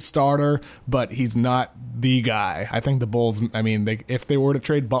 good starter, but he's not the guy. I think the Bulls, I mean, if they were to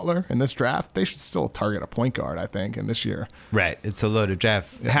trade Butler in this draft, they should still target a point guard, I think, in this year. Right. It's a loaded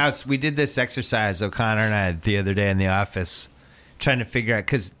draft. Yeah. House, we did this exercise, O'Connor and I, the other day in the office, trying to figure out,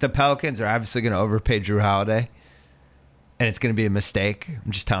 because the Pelicans are obviously going to overpay Jrue Holiday, and it's going to be a mistake.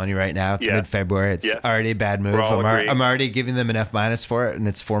 I'm just telling you right now. It's mid-February. It's already a bad move. I'm already giving them an F- for it, and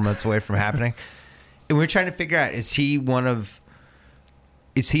it's 4 months away from happening. And we're trying to figure out, is he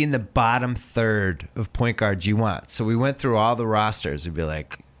in the bottom third of point guards you want? So we went through all the rosters. It'd be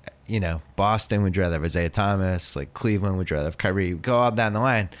like, you know, Boston would rather have Isaiah Thomas, like Cleveland would rather have Kyrie. Go all down the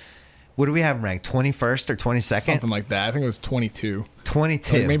line. What do we have ranked? 21st or 22nd? Something like that. I think it was 22.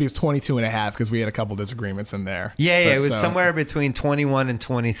 22. Like maybe it was 22 and a half because we had a couple disagreements in there. Yeah, it was somewhere between 21 and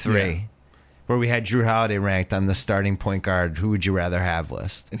 23 where we had Jrue Holiday ranked on the starting point guard, who would you rather have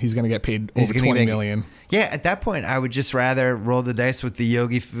list. And he's going to get paid over $20 million. Yeah, at that point, I would just rather roll the dice with the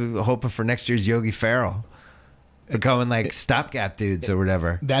Yogi, hoping for next year's Yogi Ferrell. Going like stopgap dudes or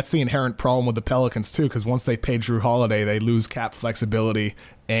whatever. That's the inherent problem with the Pelicans too, because once they pay Jrue Holiday, they lose cap flexibility,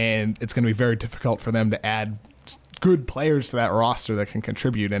 and it's going to be very difficult for them to add good players to that roster that can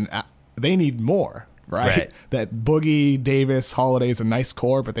contribute, and they need more, right? That Boogie, Davis, Holiday is a nice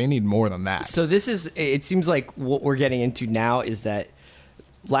core, but they need more than that. So it seems like what we're getting into now is that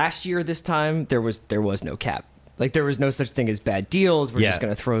last year this time there was no cap. Like there was no such thing as bad deals. We're just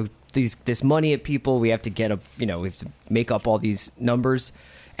going to throw this money at people. We have to we have to make up all these numbers.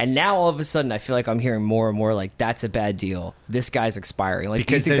 And now all of a sudden I feel like I'm hearing more and more like that's a bad deal. This guy's expiring. Like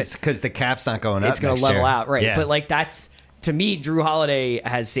because the cap's not going up. It's going to level out, right? Yeah. But like that's, to me, Jrue Holiday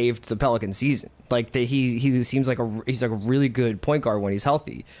has saved the Pelican season. Like he seems like he's like a really good point guard when he's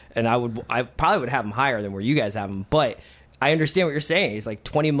healthy. And I probably would have him higher than where you guys have him. But I understand what you're saying. It's like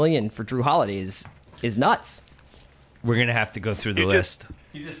 $20 million for Jrue Holiday is nuts. We're going to have to go through the list.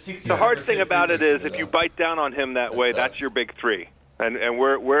 The hard thing about it is if you bite down on him that way, that's your big three. And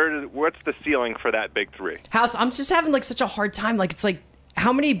what's the ceiling for that big three? House, I'm just having like such a hard time. Like it's like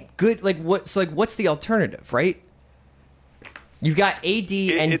how many good what's the alternative, right? You've got AD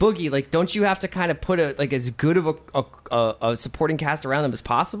and Boogie. Like, don't you have to kind of put as good of a supporting cast around them as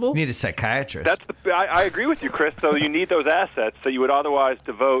possible? You need a psychiatrist. I agree with you, Chris. So you need those assets that you would otherwise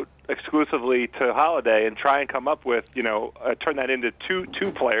devote exclusively to Holiday and try and come up with, turn that into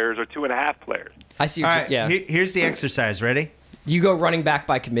two players or 2.5 players. I see. All right, here's the exercise. Ready? You go running back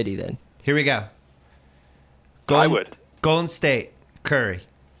by committee then. Here we go. I would. Golden State, Curry.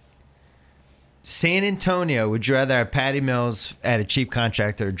 San Antonio, would you rather have Patty Mills at a cheap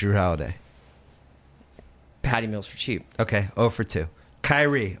contract or Jrue Holiday? Patty Mills for cheap. Okay, 0 for 2.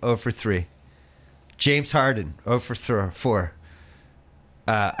 Kyrie, 0 for 3. James Harden, 0 for 4.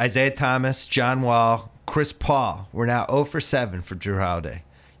 Isaiah Thomas, John Wall, Chris Paul. We're now 0 for 7 for Jrue Holiday.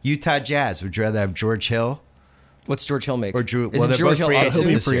 Utah Jazz, would you rather have George Hill? What's George Hill make? Or Jrue? Well, George Hill he'll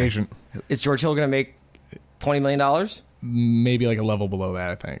be a free agent. Is George Hill going to make $20 million? Maybe like a level below that,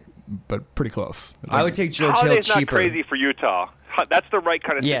 I think. But pretty close. I would take George Holiday's Hill cheaper. Not crazy for Utah. That's the right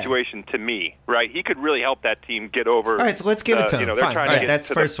kind of situation to me, right? He could really help that team get over. All right, so let's give it to him. They're trying to get that's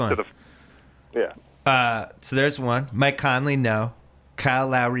the first one. Yeah. So there's one. Mike Conley, no. Kyle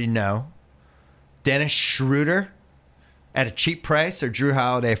Lowry, no. Dennis Schroeder at a cheap price, or Jrue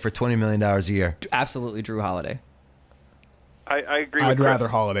Holiday for $20 million a year? Absolutely Jrue Holiday. I agree with I'd rather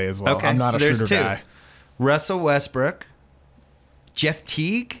Holiday as well. Okay, I'm not so a Schroeder guy. Russell Westbrook. Jeff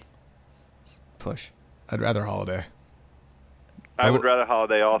Teague? Push. I'd rather Holiday. I would rather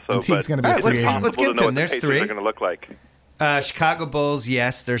Holiday also. And Teague's going to be a free agent. Let's get to him. There's 3. Are going to look like. Chicago Bulls,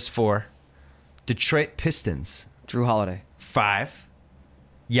 yes, there's 4. Detroit Pistons. Jrue Holiday. 5.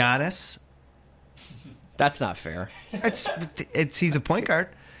 Giannis. That's not fair. He's a point guard.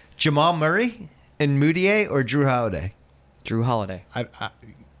 Jamal Murray and Moutier or Jrue Holiday? Jrue Holiday.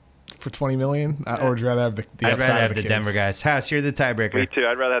 for $20 million, or would you rather have the I'd upside rather of have the the kids? Denver guys. House, you're the tiebreaker. Me too.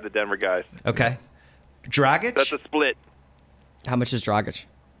 I'd rather have the Denver guys. Okay. Dragic? That's a split. How much is Dragic?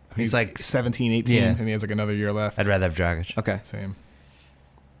 He's like 17, 18, Yeah. and he has like another year left. I'd rather have Dragic. Okay. Same.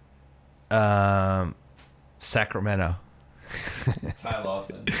 Sacramento. Ty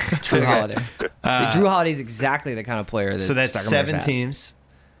Lawson. Jrue Holiday. Jrue Holiday is exactly the kind of player that So that's Sacramento's 7 had. teams.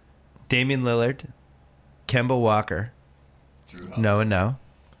 Damian Lillard, Kemba Walker, Jrue Holiday. no and no.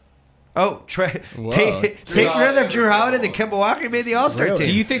 Oh, Trey. Whoa. Take Jrue rather Holiday have Jrue Holiday than Kemba Walker. He made the All-Star Really? team.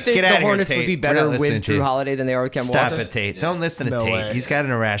 Do you think that Get the outta here, Hornets Tate. would be We're better not with listening to Jrue you. Holiday than they are with Kemba Stop Walker? it, Tate. Yes. Don't listen to No Tate. way. He's got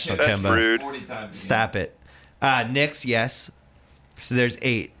an irrational That's Kemba. rude. 40 times a Stop it. Knicks, yes. So there's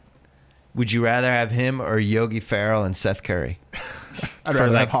 8. Would you rather have him or Yogi Ferrell and Seth Curry? I'd For rather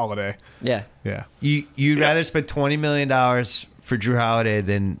like- have Holiday. Yeah. Yeah. You'd rather spend $20 million for Jrue Holiday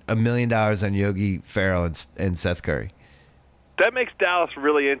than $1 million on Yogi Ferrell and Seth Curry. That makes Dallas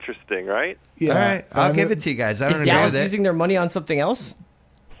really interesting, right? Yeah. All right, I'll I give mean, it to you guys. I Is don't agree Dallas with it. using their money on something else?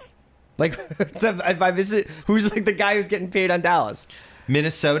 Like, if I visit, who's like the guy who's getting paid on Dallas?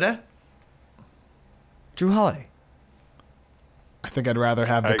 Minnesota? Jrue Holiday. I think I'd rather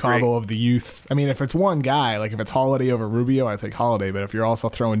have I the agree. combo of the youth. I mean, if it's one guy, like if it's Holiday over Rubio, I'd take Holiday. But if you're also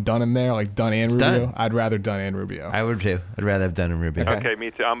throwing Dunn in there, like Dunn and Rubio, Dunn. I'd rather Dunn and Rubio. I would too. I'd rather have Dunn and Rubio. Okay. Okay,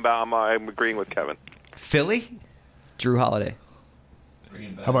 me too. I'm agreeing with Kevin. Philly? Drew Holiday. Bring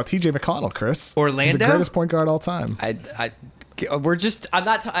him back. How about TJ McConnell, Chris? Orlando? He's the greatest point guard all time. We're just. I'm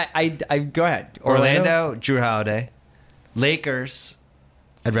not. I go ahead. Orlando, Jrue Holiday. Lakers,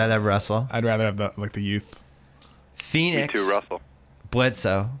 I'd rather have Russell. I'd rather have the youth. Me Phoenix, too, Russell.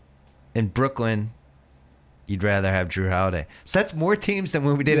 Bledsoe. In Brooklyn, you'd rather have Jrue Holiday. So that's more teams than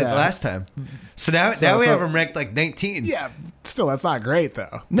when we did it Yeah. last time. So now So- we so- have him ranked like 19. Yeah, still that's not great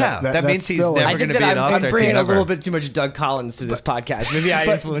though. No, that means that's he's still, never I We're think gonna that be an I'm all-star bringing team a ever. little bit too much Doug Collins to this podcast. Maybe I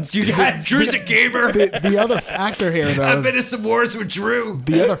influenced you guys. Drew's a gamer. the other factor here though. I've been in Is, some wars with Drew.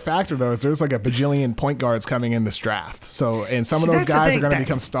 the other factor though is there's like a bajillion point guards coming in this draft. So and some See, of those that's the guys thing, are going to that-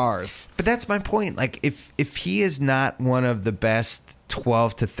 become stars. But that's my point. Like, if he is not one of the best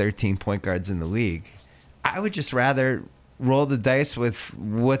 12 to 13 point guards in the league, I would just rather roll the dice with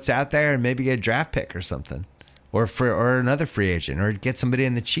what's out there and maybe get a draft pick or something, or another free agent, or get somebody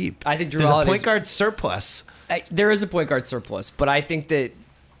in the cheap. I think Jrue there's a Holiday's- point guard surplus. There is a point guard surplus, but I think that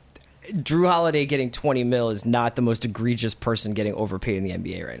Jrue Holiday getting 20 mil is not the most egregious person getting overpaid in the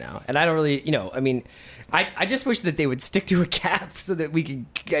NBA right now. And I don't really, I mean, I just wish that they would stick to a cap so that we could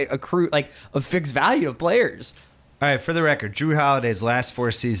accrue like a fixed value of players. All right, for the record, Jrue Holiday's last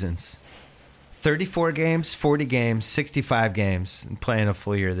 4 seasons: 34 games, 40 games, 65 games, and playing a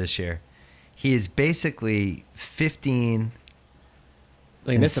full year this year. He is basically 15.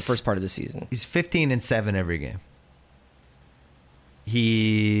 He missed the first part of the season. He's 15 and 7 every game.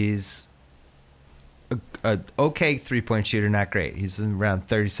 He's a okay 3-point shooter, not great. He's around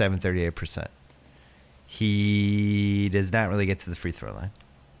 37, 38%. He does not really get to the free throw line.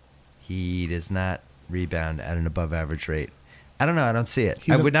 He does not rebound at an above average rate. I don't know. I don't see it.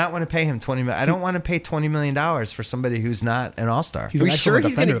 I would not want to pay him $20 million. I don't want to pay $20 million for somebody who's not an all-star. He's Are an we sure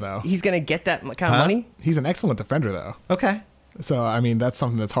excellent defender though. he's gonna get that kind of Huh? money? He's an excellent defender though. Okay. So I mean that's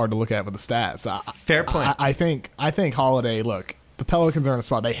something that's hard to look at with the stats. Fair point. I think Holiday. Look, the Pelicans are in a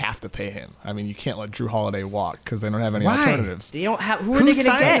spot they have to pay him. I mean you can't let Jrue Holiday walk because they don't have any Why? alternatives. They don't have. Who are Who's they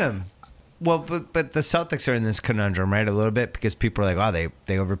gonna signing get? him? Well, but the Celtics are in this conundrum, right? A little bit because people are like, "Oh,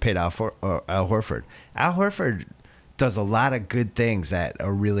 they overpaid Al Horford." Al Horford does a lot of good things at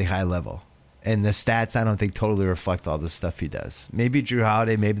a really high level, and the stats I don't think totally reflect all the stuff he does. Maybe Jrue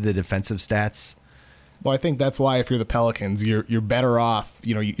Holiday, maybe the defensive stats. Well, I think that's why if you're the Pelicans, you're better off.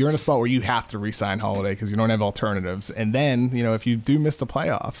 You're in a spot where you have to re-sign Holiday because you don't have alternatives. And then if you do miss the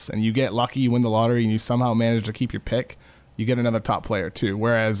playoffs and you get lucky, you win the lottery, and you somehow manage to keep your pick, you get another top player too.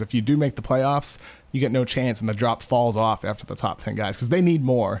 Whereas if you do make the playoffs, you get no chance, and the drop falls off after the top 10 guys because they need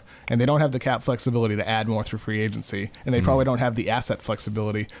more, and they don't have the cap flexibility to add more through free agency, and they probably don't have the asset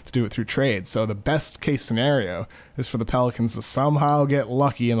flexibility to do it through trade. So the best case scenario is for the Pelicans to somehow get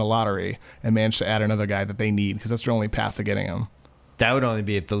lucky in the lottery and manage to add another guy that they need because that's their only path to getting him. That would only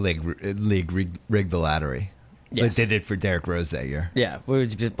be if the league rigged the lottery. Yes. Like they did for Derrick Rose that year. Yeah,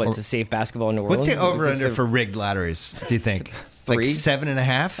 it's a safe basketball in New Orleans. What's the over That's under the- for rigged lotteries? Do you think? Like 3?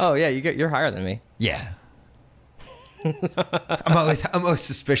 7.5? Oh yeah, you're higher than me. Yeah. I'm always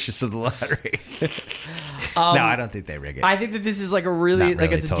suspicious of the lottery. No, I don't think they rig it. I think that this is like a really, Not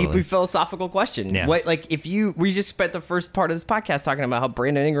really, it's a totally. deeply philosophical question. Yeah. What we just spent the first part of this podcast talking about how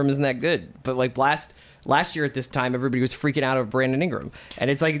Brandon Ingram isn't that good, but like last last year at this time, everybody was freaking out of Brandon Ingram. And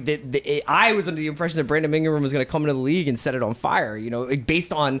it's like, I was under the impression that Brandon Ingram was going to come into the league and set it on fire,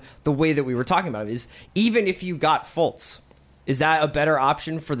 based on the way that we were talking about it. Is even if you got Fultz, is that a better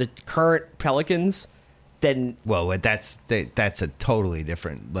option for the current Pelicans than... Well, that's a totally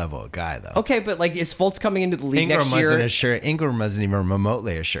different level of guy, though. Okay, but is Fultz coming into the league next year? Ingram wasn't even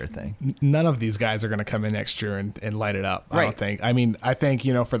remotely a sure thing. None of these guys are going to come in next year and light it up. Right. I don't think. I mean, I think,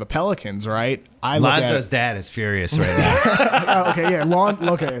 for the Pelicans, right? Lonzo's dad is furious right now. Okay, yeah.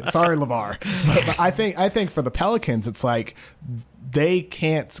 Okay, sorry, LeVar. But I think for the Pelicans, it's like they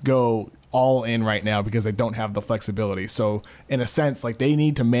can't go all in right now because they don't have the flexibility. So in a sense, they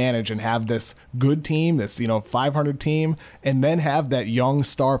need to manage and have this good team, this 500 team, and then have that young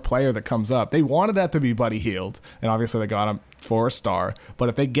star player that comes up. They wanted that to be Buddy Hield, and obviously they got him for a star. But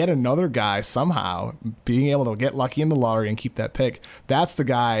if they get another guy somehow, being able to get lucky in the lottery and keep that pick, that's the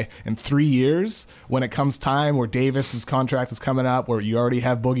guy in 3 years when it comes time where Davis's contract is coming up, where you already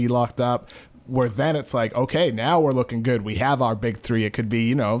have Boogie locked up, where then it's like, okay, now we're looking good. We have our big three. It could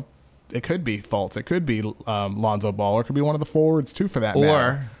be, it could be Fultz. It could be Lonzo Ball. Or it could be one of the forwards, too, for that matter.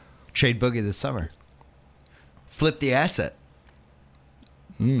 Or trade Boogie this summer. Flip the asset.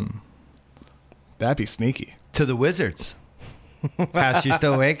 That'd be sneaky. To the Wizards. House, you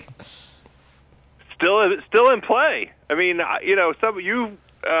still awake? Still in play. I mean, some of you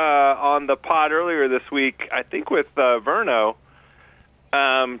on the pod earlier this week, I think with Verno,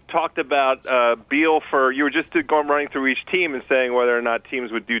 talked about Beal you were just going running through each team and saying whether or not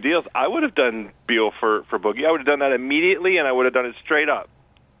teams would do deals. I would have done Beal for Boogie. I would have done that immediately, and I would have done it straight up.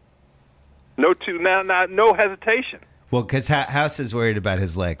 No hesitation. Well, because House is worried about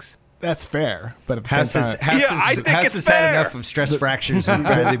his legs. That's fair, but at the same time, House has had enough of stress fractures with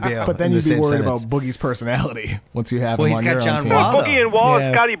Bradley Beal. But then you'd be worried about Boogie's personality once you have him on your own team. Boogie and Wall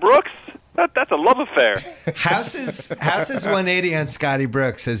and Scotty Brooks. That's a love affair. House's 180 on Scotty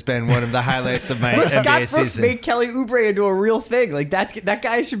Brooks has been one of the highlights of my NBA Scott season. Brooks made Kelly Oubre into a real thing. That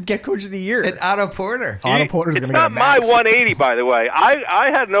guy should get Coach of the Year. And Otto Porter. Otto Porter's going to get a It's not my max. 180, by the way. I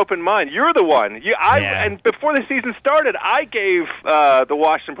had an open mind. You're the one. And before the season started, I gave the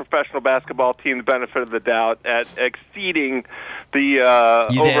Washington professional basketball team the benefit of the doubt at exceeding the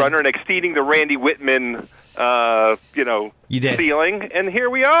over-under and exceeding the Randy Whitman ceiling. And here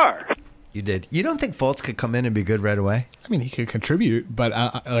we are. You did. You don't think Fultz could come in and be good right away? I mean, he could contribute,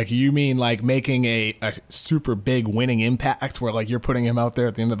 but you mean making a super big winning impact where you're putting him out there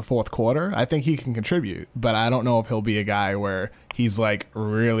at the end of the fourth quarter? I think he can contribute, but I don't know if he'll be a guy where he's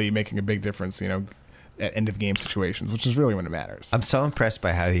really making a big difference, at end of game situations, which is really when it matters. I'm so impressed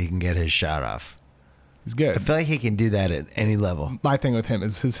by how he can get his shot off. He's good. I feel like he can do that at any level. My thing with him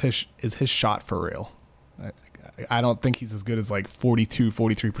is his shot for real. I don't think he's as good as 42,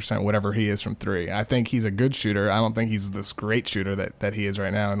 43%, whatever he is from three. I think he's a good shooter. I don't think he's this great shooter that he is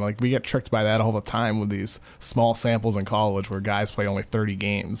right now. And we get tricked by that all the time with these small samples in college where guys play only 30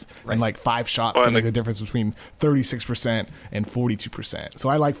 games. Right. And 5 shots can make the difference between 36% and 42%. So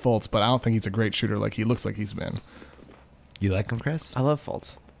I like Fultz, but I don't think he's a great shooter like he looks like he's been. You like him, Chris? I love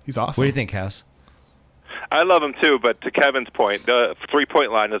Fultz. He's awesome. What do you think, House? I love him too, but to Kevin's point, the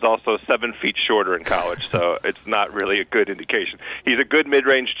 3-point line is also 7 feet shorter in college, so it's not really a good indication. He's a good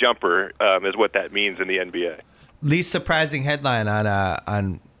mid-range jumper, is what that means in the NBA. Least surprising headline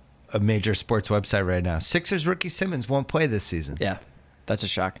on a major sports website right now: Sixers rookie Simmons won't play this season. Yeah, that's a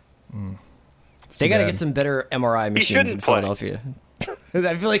shock. They got to get some better MRI machines in Philadelphia.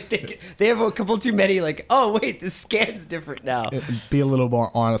 I feel like they have a couple too many. Oh wait, the scan's different now. Be a little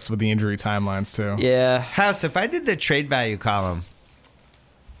more honest with the injury timelines too. Yeah, House. If I did the trade value column,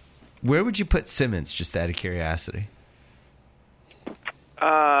 where would you put Simmons? Just out of curiosity.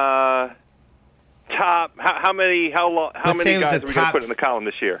 Top. How many? How many guys are we going to put in the column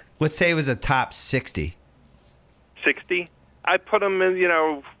this year? Let's say it was a top 60. 60. I'd put him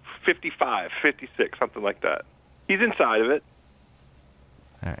in 55, 56, something like that. He's inside of it.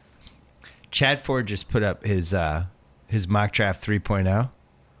 All right. Chad Ford just put up his mock draft 3.0.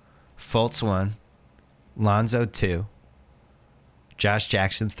 Fultz 1, Lonzo 2, Josh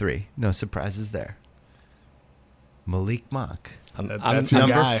Jackson 3. No surprises there. Malik Monk. That's your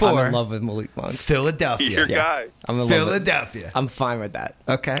number guy. 4. I'm in love with Malik Monk. Philadelphia. Your guy. I'm in love Philadelphia. I'm fine with that.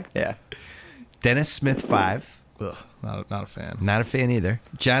 Okay. Yeah. Dennis Smith 5. Ugh, not a fan. Not a fan either.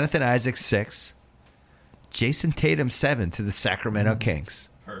 Jonathan Isaac 6. Jason Tatum 7 to the Sacramento Kings.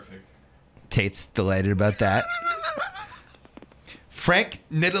 Perfect. Tate's delighted about that. Frank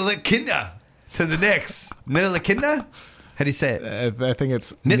Ntilikina to the Knicks. Ntilikina? How do you say it? I think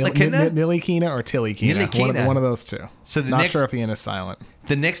it's Ntilikina? Ntilikina or Tilikina. Ntilikina. One of those two. So the Not Knicks- sure if the N is silent.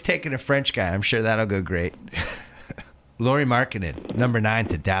 The Knicks taking a French guy. I'm sure that'll go great. Lauri Markkanen, number 9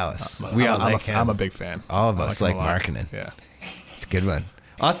 to Dallas. We all like him. I'm a big fan. All of us like him a lot. Markkanen. Yeah. It's a good one.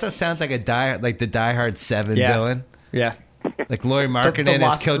 Also sounds like the Die Hard 7 Yeah. villain. Yeah. Like Lauri Markkanen has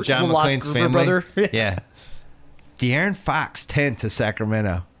Lost killed John the Lost McClane's Gruber family. brother. Yeah. De'Aaron Fox, 10 to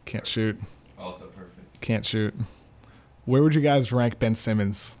Sacramento. Can't shoot. Also perfect. Can't shoot. Where would you guys rank Ben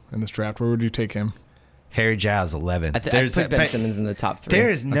Simmons in this draft? Where would you take him? Harry Giles, 11. I put Ben Simmons in the top 3. There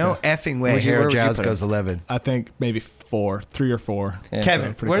is no effing way Where Harry would you Giles put him? goes 11. I think maybe 3 or 4. Yeah.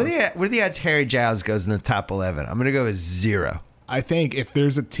 Kevin, pretty what are, close. what are the odds Harry Giles goes in the top 11? I'm going to go with 0. I think if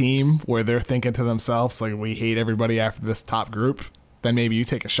there's a team where they're thinking to themselves, like, we hate everybody after this top group, then maybe you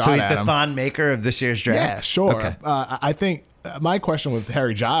take a shot So he's at the him. Thon maker of this year's draft? Yeah, sure. Okay. I think my question with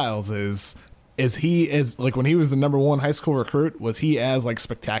Harry Giles is he as like when he was the number 1 high school recruit, was he as like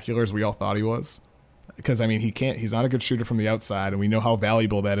spectacular as we all thought he was? Because I mean, he's not a good shooter from the outside, and we know how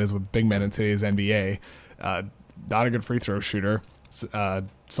valuable that is with big men in today's NBA. Not a good free throw shooter. So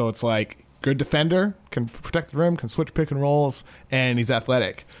it's like good defender, can protect the rim, can switch pick and rolls, and he's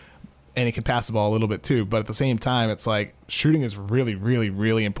athletic. And he can pass the ball a little bit too. But at the same time, it's like shooting is really, really,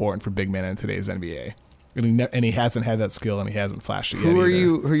 really important for big men in today's NBA. And he hasn't had that skill, and he hasn't flashed it yet. Who are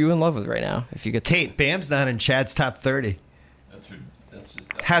either. you in love with right now? If you get Tate, Bam's not in Chad's top 30. That's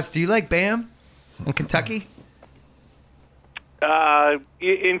just House, do you like Bam in Kentucky?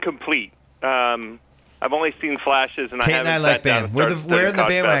 Incomplete. I've only seen flashes, and Tate I and haven't I like sat down Bam. and We're started in studying the college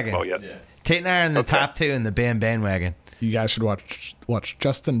bandwagon. basketball yet. Yeah. Tate and I are in the Okay. top 2 in the Bam bandwagon. You guys should watch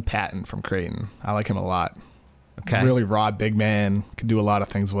Justin Patton from Creighton. I like him a lot. Okay. Really raw, big man. Can do a lot of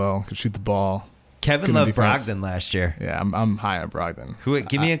things well. Can shoot the ball. Kevin Good loved defense. Brogdon last year. Yeah, I'm high on Brogdon.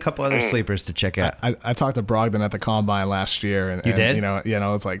 Give me a couple other sleepers to check out. I talked to Brogdon at the combine last year, and You did? You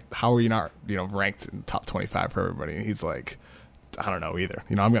know, it's like, how are you not ranked in top 25 for everybody? And he's like, I don't know either.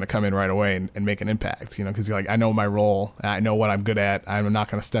 I'm going to come in right away and make an impact. Because like I know my role, and I know what I'm good at. I'm not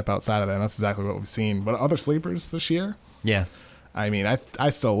going to step outside of that. And that's exactly what we've seen. But other sleepers this year. Yeah. I mean, I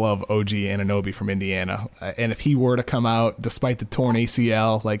still love OG Anunoby from Indiana. And if he were to come out, despite the torn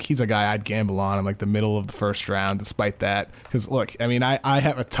ACL, like he's a guy I'd gamble on in like the middle of the first round, despite that. Because look, I mean, I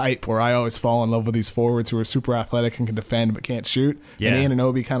have a type where I always fall in love with these forwards who are super athletic and can defend but can't shoot. Yeah. And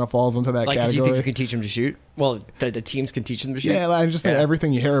Anunoby kind of falls into that like, 'cause you category. think you can teach him to shoot? Well, the teams can teach them to shoot. Yeah, I just think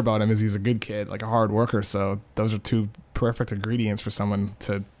everything you hear about him is he's a good kid, like a hard worker. So those are two perfect ingredients for someone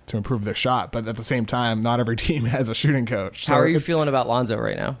to improve their shot. But at the same time, not every team has a shooting coach. How are you feeling about Lonzo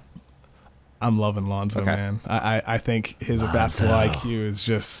right now? I'm loving Lonzo, Okay. man. I think his basketball IQ is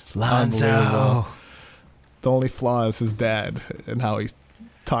just Lonzo. unbelievable. The only flaw is his dad and how he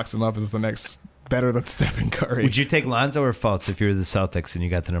talks him up as the next better than Stephen Curry. Would you take Lonzo or Fultz if you were the Celtics and you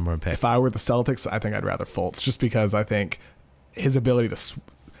got the number 1 pick? If I were the Celtics, I think I'd rather Fultz, just because I think his ability to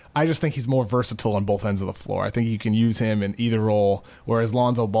I just think he's more versatile on both ends of the floor. I think you can use him in either role, whereas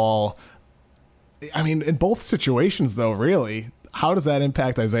Lonzo Ball, I mean, in both situations, though, really, how does that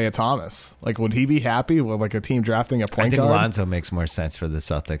impact Isaiah Thomas? Like, would he be happy with like a team drafting a I point think guard? Lonzo makes more sense for the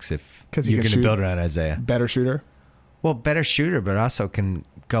Celtics if 'Cause he you're can going to shoot. build around Isaiah. Better shooter? Well, better shooter, but also can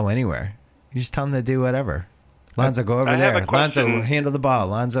go anywhere. You just tell him to do whatever. Lonzo, go over I have there. a question. Lonzo, handle the ball.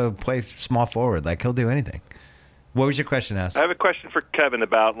 Lonzo, play small forward. Like, he'll do anything. What was your question, House? I have a question for Kevin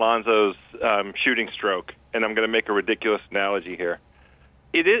about Lonzo's shooting stroke, and I'm going to make a ridiculous analogy here.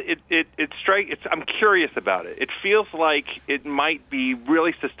 I'm curious about it. It feels like it might be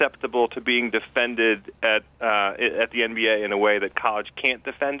really susceptible to being defended at the NBA in a way that college can't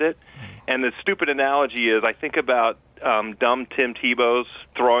defend it. And the stupid analogy is, I think about dumb Tim Tebow's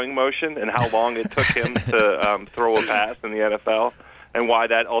throwing motion and how long it took him to throw a pass in the NFL, and why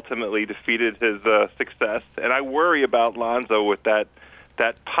that ultimately defeated his success. And I worry about Lonzo with that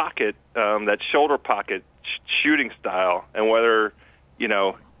pocket, that shoulder pocket shooting style, and whether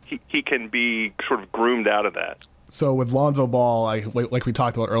he can be sort of groomed out of that. So with Lonzo Ball, like we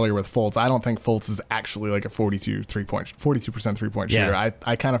talked about earlier with Fultz, I don't think Fultz is actually like a 42% 3-point shooter. Yeah.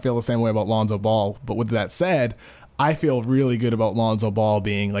 I kind of feel the same way about Lonzo Ball. But with that said, I feel really good about Lonzo Ball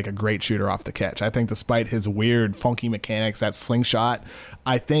being like a great shooter off the catch. I think despite his weird, funky mechanics, that slingshot,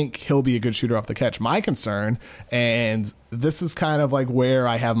 I think he'll be a good shooter off the catch. My concern, and this is kind of like where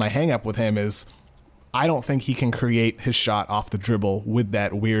I have my hang up with him, is I don't think he can create his shot off the dribble with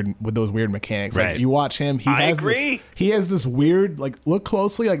those weird mechanics. Right. Like, you watch him, I agree. he has this weird, like, look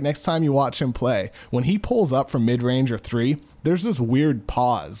closely, like next time you watch him play, when he pulls up from mid-range or 3, there's this weird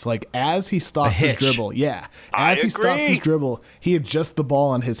pause. Like, as he stops his hitch. dribble, as he stops his dribble, he adjusts the ball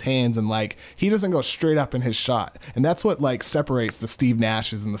on his hands, and like he doesn't go straight up in his shot. And that's what like separates the Steve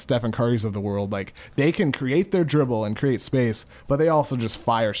Nashes and the Stephen Currys of the world. Like, they can create their dribble and create space, but they also just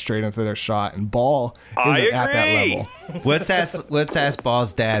fire straight into their shot. And Ball isn't at that level. Let's ask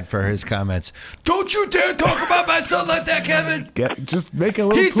Ball's dad for his comments. Don't you dare talk about my son like that, Kevin. Just make a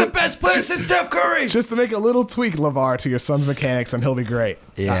little. He's the best player since Steph Curry. Just to make a little tweak, LeVar, to your son's mechanics, and he'll be great.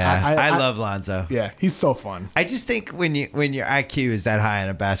 Yeah, I love Lonzo. Yeah, he's so fun. I just think when your IQ is that high on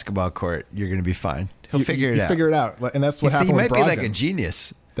a basketball court, you're going to be fine. He'll figure it out. Figure it out, and that's what happened he with might Brogdon. be like a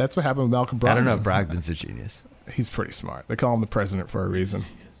genius. That's what happened with Malcolm Brogdon. I don't know if Brogdon's a genius. He's pretty smart. They call him the president for a reason.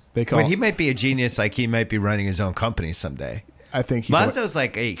 But he might be a genius, like he might be running his own company someday. I think Lonzo's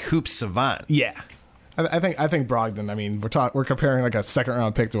like a hoop savant. Yeah. I think Brogdon. I mean, we're comparing like a second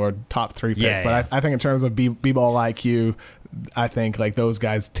round pick to a top 3 pick, but I think in terms of b-ball IQ, I think like those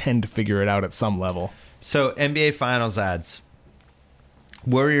guys tend to figure it out at some level. So NBA Finals odds: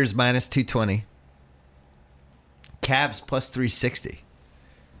 Warriors minus 220, Cavs plus 360.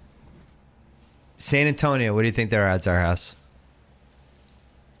 San Antonio, what do you think their odds are, House?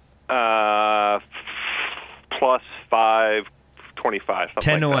 Plus 525.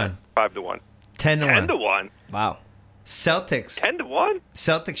 10-1. 5-1. 10-1. 10-1. Wow. Celtics. 10-1.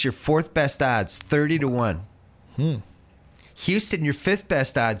 Celtics, your fourth best odds, 30-1. Houston, your fifth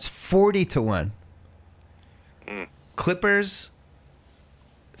best odds, 40-1. Clippers,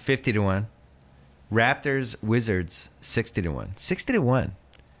 50-1. Raptors, Wizards, 60-1. 60-1.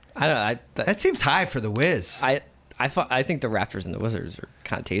 I don't know. That seems high for the Wiz. I think the Raptors and the Wizards are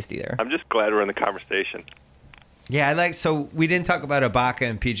kind of tasty there. I'm just glad we're in the conversation. Yeah, so we didn't talk about Ibaka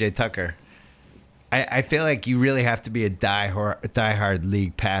and PJ Tucker. I feel like you really have to be a diehard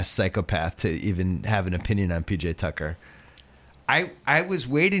league pass psychopath to even have an opinion on PJ Tucker. I was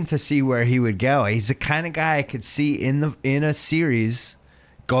waiting to see where he would go. He's the kind of guy I could see in a series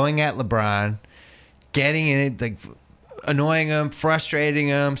going at LeBron, getting in it, like annoying him, frustrating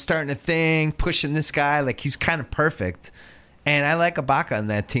him, starting to think, pushing this guy. Like, he's kind of perfect. And I like Ibaka on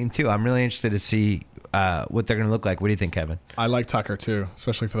that team too. I'm really interested to see what they're going to look like. What do you think, Kevin? I like Tucker too,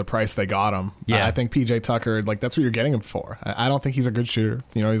 especially for the price they got him. Yeah. I think PJ Tucker, like, that's what you're getting him for. I don't think he's a good shooter.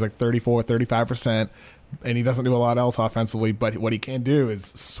 You know, he's like 34, 35%, and he doesn't do a lot else offensively, but what he can do is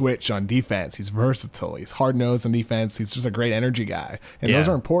switch on defense. He's versatile. He's hard-nosed on defense. He's just a great energy guy, and those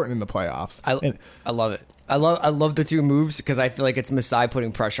are important in the playoffs. I love it. I love the two moves because I feel like it's Masai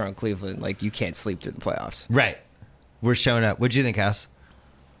putting pressure on Cleveland. Like, you can't sleep through the playoffs. Right. We're showing up. What'd you think, House?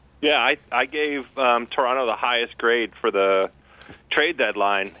 Yeah, I gave Toronto the highest grade for the trade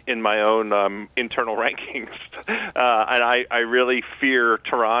deadline in my own internal rankings. And I really fear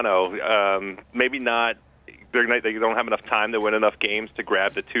Toronto. Maybe not. They don't have enough time to win enough games to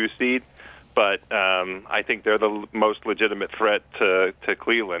grab the 2 seed. But I think they're the most legitimate threat to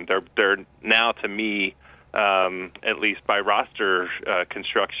Cleveland. They're now, to me, at least by roster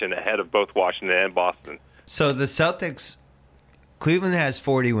construction, ahead of both Washington and Boston. So the Celtics, Cleveland has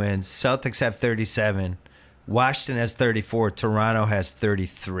 40 wins. Celtics have 37. Washington has 34. Toronto has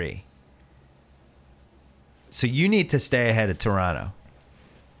 33. So you need to stay ahead of Toronto.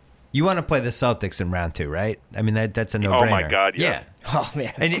 You want to play the Celtics in round 2, right? I mean, that's a no-brainer. Oh, my God, yeah. Oh,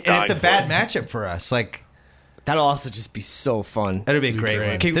 man. And it's a bad matchup for us. Like, that'll also just be so fun. That'll be a great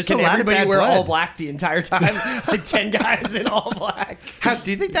one. Can There's a lot everybody of bad wear blood. all black the entire time? Like 10 guys in all black. House,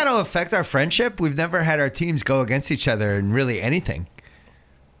 do you think that'll affect our friendship? We've never had our teams go against each other in really anything.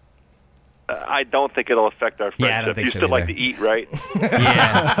 I don't think it'll affect our friendship. Yeah, I don't think you so still like either. to eat, right?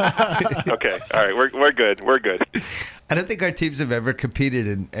 Yeah. Okay, all right, we're good. We're good. I don't think our teams have ever competed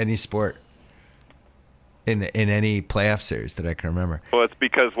in any sport in any playoff series that I can remember. Well, it's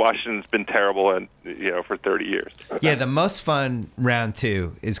because Washington's been terrible and for 30 years. Yeah, the most fun round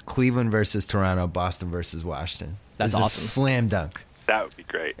 2 is Cleveland versus Toronto, Boston versus Washington. That's It's a awesome. slam dunk. That would be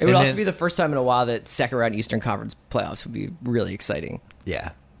great. It would And also then- be the first time in a while that second round Eastern Conference playoffs would be really exciting.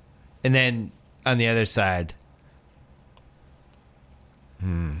 Yeah. And then on the other side,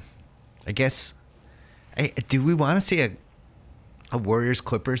 I guess, do we want to see a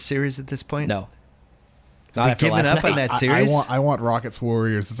Warriors-Clippers series at this point? No. We've Not after given last up on night. that series. I want Rockets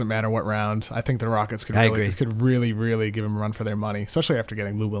Warriors. Doesn't matter what round. I think the Rockets could really, really give them a run for their money, especially after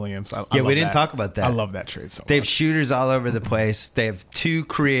getting Lou Williams. I Yeah, love we didn't that. talk about that. I love that trade so They have much. shooters all over the place. They have 2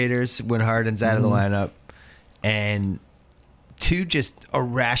 creators when Harden's out of the lineup, and 2 just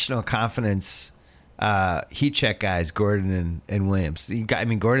irrational confidence heat check guys, Gordon and Williams.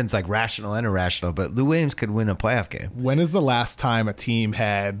 Gordon's like rational and irrational, but Lou Williams could win a playoff game. When is the last time a team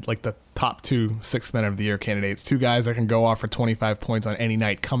had like the top 2 sixth men of the year candidates, 2 guys that can go off for 25 points on any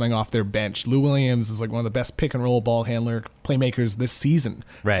night coming off their bench? Lou Williams is like one of the best pick and roll ball handler playmakers this season.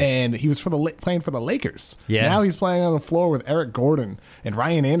 Right. And he was playing for the Lakers. Yeah. Now he's playing on the floor with Eric Gordon and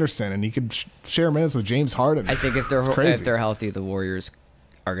Ryan Anderson, and he could share minutes with James Harden. I think if It's crazy. they're healthy, the Warriors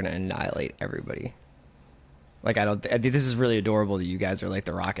are going to annihilate everybody. Like, I think this is really adorable that you guys are like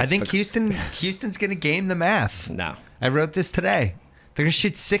the Rockets. I think Houston's going to game the math. No. I wrote this today. They're going to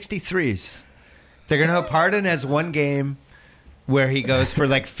shoot 63s. They're going to hope Harden has one game where he goes for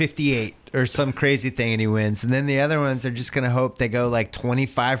like 58 or some crazy thing and he wins. And then the other ones, they're just going to hope they go like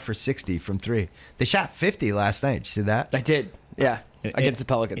 25 for 60 from 3. They shot 50 last night. Did you see that? I did. Yeah. Against the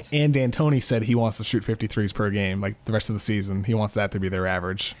Pelicans. And D'Antoni said he wants to shoot 53s per game like the rest of the season. He wants that to be their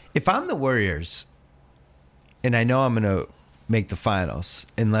average. If I'm the Warriors, and I know I'm going to make the finals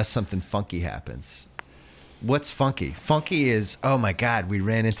unless something funky happens. What's funky? Funky is, oh my God, we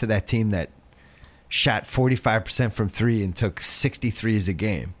ran into that team that shot 45% from 3 and took 63s a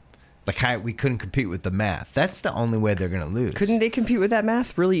game. Like, we couldn't compete with the math. That's the only way they're going to lose. Couldn't they compete with that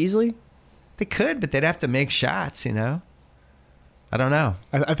math really easily? They could, but they'd have to make shots, you know? I don't know.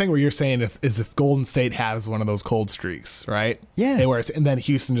 I think what you're saying is if Golden State has one of those cold streaks, right? Yeah. And then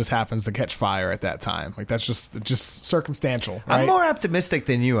Houston just happens to catch fire at that time. Like, that's just circumstantial, right? I'm more optimistic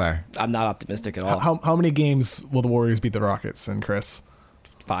than you are. I'm not optimistic at all. How many games will the Warriors beat the Rockets, and Chris?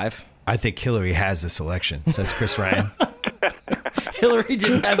 5. I think Hillary has this election, says Chris Ryan. Hillary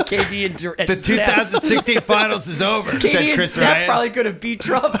didn't have KD and The 2016 finals is over, KD said and Chris Steph Ryan. probably could have beat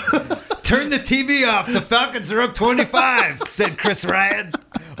Trump. Turn the TV off. The Falcons are up 25, said Chris Ryan.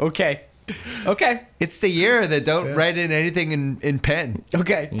 Okay. It's the year that don't write in anything in pen.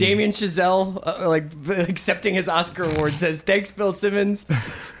 Okay. Damien Chazelle, accepting his Oscar award, says, thanks, Bill Simmons.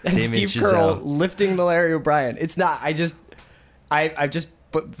 And Damien Steve Carell Chazelle. lifting the Larry O'Brien. It's not,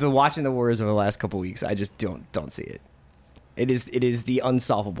 but watching the Warriors over the last couple weeks, I just don't see it. It is the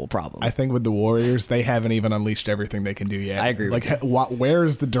unsolvable problem. I think with the Warriors, they haven't even unleashed everything they can do yet. I agree with you. Where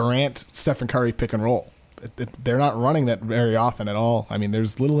is the Durant, Stephen Curry pick and roll? They're not running that very often at all. I mean,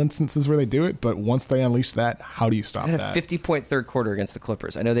 there's little instances where they do it, but once they unleash that, how do you stop They had that? a 50-point third quarter against the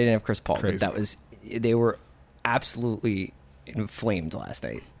Clippers. I know they didn't have Chris Paul, Crazy. but they were absolutely inflamed last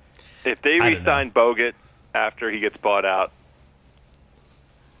night. If they re-sign Bogut after he gets bought out,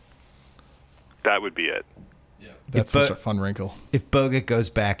 that would be it. That's such a fun wrinkle. If Bogut goes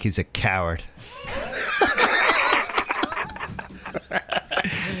back, he's a coward.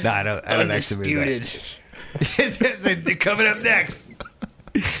 No, I don't actually mean that. Coming up next,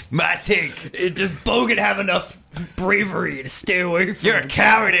 my take. Does Bogut have enough bravery to stay away from You're a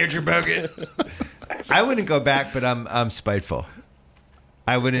coward, Andrew Bogut. I wouldn't go back, but I'm spiteful.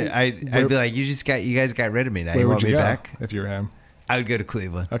 I wouldn't. I'd be like, you guys got rid of me. Now Where you would want you me go back? if you were him? I would go to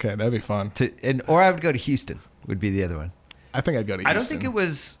Cleveland. Okay, that'd be fun. Or I would go to Houston. Would be the other one. I think I'd go to Houston. I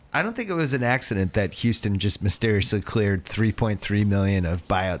don't think it was an accident that Houston just mysteriously cleared $3.3 million of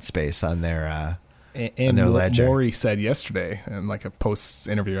buyout space on their And their ledger. Maury said yesterday in like a post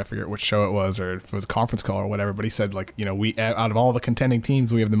interview, I forget which show it was or if it was a conference call or whatever, but he said like, we out of all the contending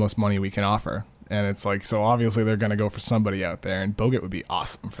teams, we have the most money we can offer. And it's like, so obviously they're going to go for somebody out there, and Bogut would be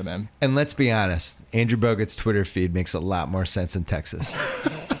awesome for them. And let's be honest, Andrew Bogut's Twitter feed makes a lot more sense in Texas.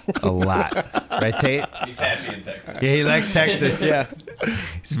 A lot. Right, Tate? He's happy in Texas. Yeah, he likes Texas. Yeah.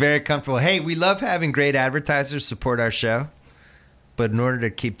 He's very comfortable. Hey, we love having great advertisers support our show. But in order to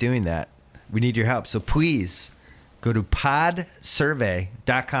keep doing that, we need your help. So please go to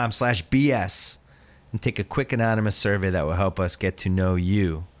podsurvey.com/BS and take a quick anonymous survey that will help us get to know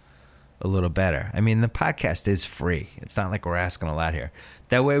you a little better. I mean, the podcast is free. It's not like we're asking a lot here.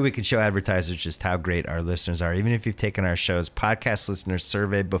 That way we can show advertisers just how great our listeners are. Even if you've taken our show's podcast listeners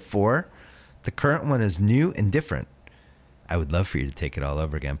survey before, the current one is new and different. I would love for you to take it all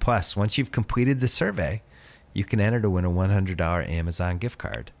over again. Plus, once you've completed the survey, you can enter to win a $100 Amazon gift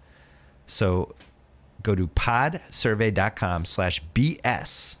card. So go to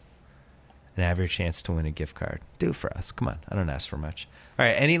podsurvey.com/BS and have your chance to win a gift card. Do it for us. Come on. I don't ask for much. All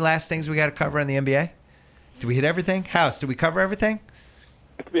right. Any last things we got to cover on the NBA? Did we hit everything? House, did we cover everything?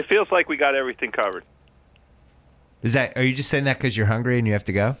 It feels like we got everything covered. Are you just saying that because you're hungry and you have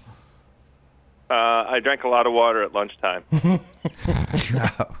to go? I drank a lot of water at lunchtime.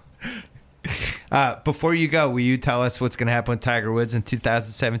 Before you go, will you tell us what's going to happen with Tiger Woods in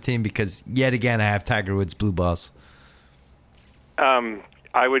 2017? Because yet again, I have Tiger Woods blue balls.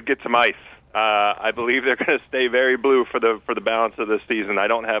 I would get some ice I believe they're going to stay very blue for the balance of this season. I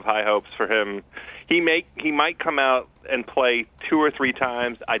don't have high hopes for him. He might come out and play 2 or 3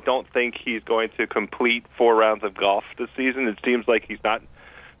 times. I don't think he's going to complete 4 rounds of golf this season. It seems like he's not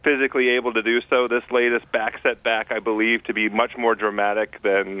physically able to do so. This latest back setback, I believe, to be much more dramatic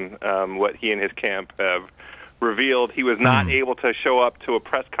than what he and his camp have revealed. He was not able to show up to a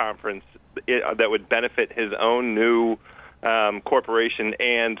press conference that would benefit his own new corporation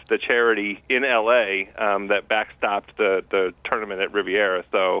and the charity in L.A. That backstopped the tournament at Riviera.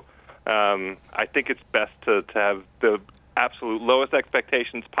 So I think it's best to have the absolute lowest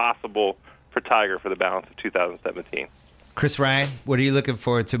expectations possible for Tiger for the balance of 2017. Chris Ryan, what are you looking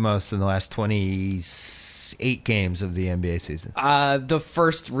forward to most in the last 28 games of the NBA season? The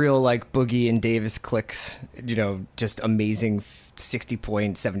first real Boogie and Davis clicks, just amazing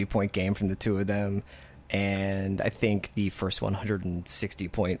 60-point, 70-point game from the two of them. And I think the first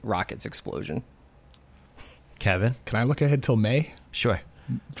 160-point Rockets explosion. Kevin? Can I look ahead till May? Sure.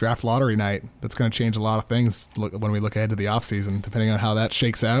 Draft lottery night. That's going to change a lot of things when we look ahead to the offseason. Depending on how that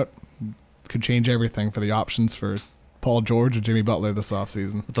shakes out, could change everything for the options for Paul George or Jimmy Butler this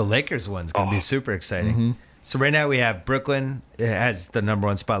offseason. The Lakers one's going to be super exciting. So right now we have Brooklyn has the number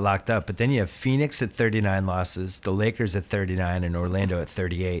 1 spot locked up, but then you have Phoenix at 39 losses, the Lakers at 39, and Orlando at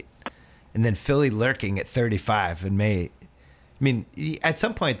 38. And then Philly lurking at 35 in May. I mean, at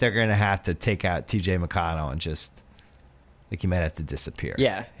some point they're going to have to take out T.J. McConnell and just, he might have to disappear.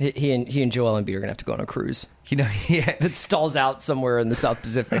 Yeah, he and Joel Embiid are going to have to go on a cruise. Yeah. That stalls out somewhere in the South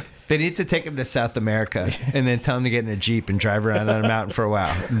Pacific. They need to take him to South America and then tell him to get in a Jeep and drive around on a mountain for a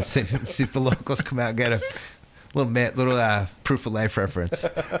while and see if the locals come out and get a little proof of life reference.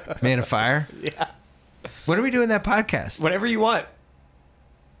 Man of Fire? Yeah. What are we doing in that podcast? Whatever you want.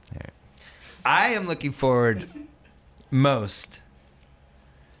 I am looking forward most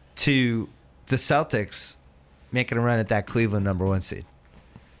to the Celtics making a run at that Cleveland number 1 seed.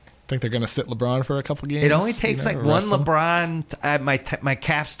 Think they're going to sit LeBron for a couple games? It only takes one rest him? LeBron, my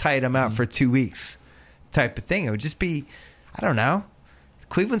calf's tight, I'm out for 2 weeks type of thing. It would just be, I don't know.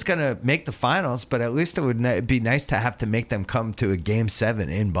 Cleveland's going to make the finals, but at least it would be nice to have to make them come to a Game 7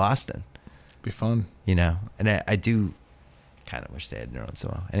 in Boston. Be fun. And I do kind of wish they had Nerlens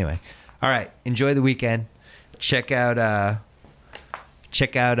Noel. Anyway. All right, enjoy the weekend. Check out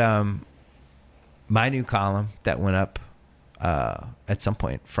my new column that went up at some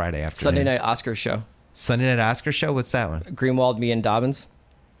point Friday afternoon. Sunday night Oscar show. Sunday night Oscar show. What's that one? Greenwald, me, and Dobbins.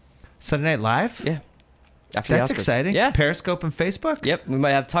 Sunday Night Live. Yeah, after that's the Oscars. exciting. Yeah, Periscope and Facebook. Yep, we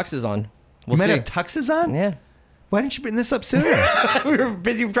might have tuxes on. You might have tuxes on. Yeah. Why didn't you bring this up sooner? We were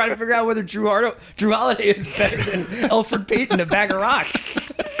busy trying to figure out whether Jrue Holiday is better than Elfrid Payton, a bag of rocks.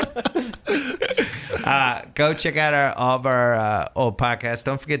 Go check out all of our old podcasts.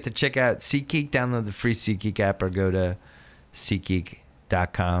 Don't forget to check out SeatGeek. Download the free SeatGeek app or go to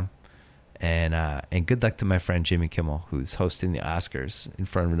SeatGeek.com. And good luck to my friend Jimmy Kimmel, who's hosting the Oscars in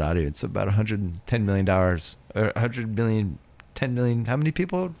front of an audience of about $110 million. Or 100 million, 10 million. How many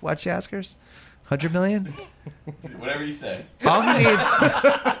people watch the Oscars? 100 million? Whatever you say.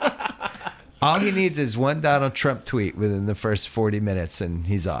 All he needs is one Donald Trump tweet within the first 40 minutes, and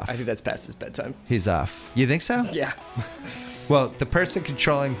he's off. I think that's past his bedtime. He's off. You think so? Yeah. Well, the person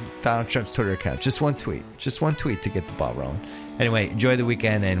controlling Donald Trump's Twitter account, just one tweet to get the ball rolling. Anyway, enjoy the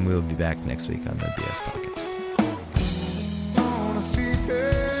weekend, and we'll be back next week on the BS Podcast.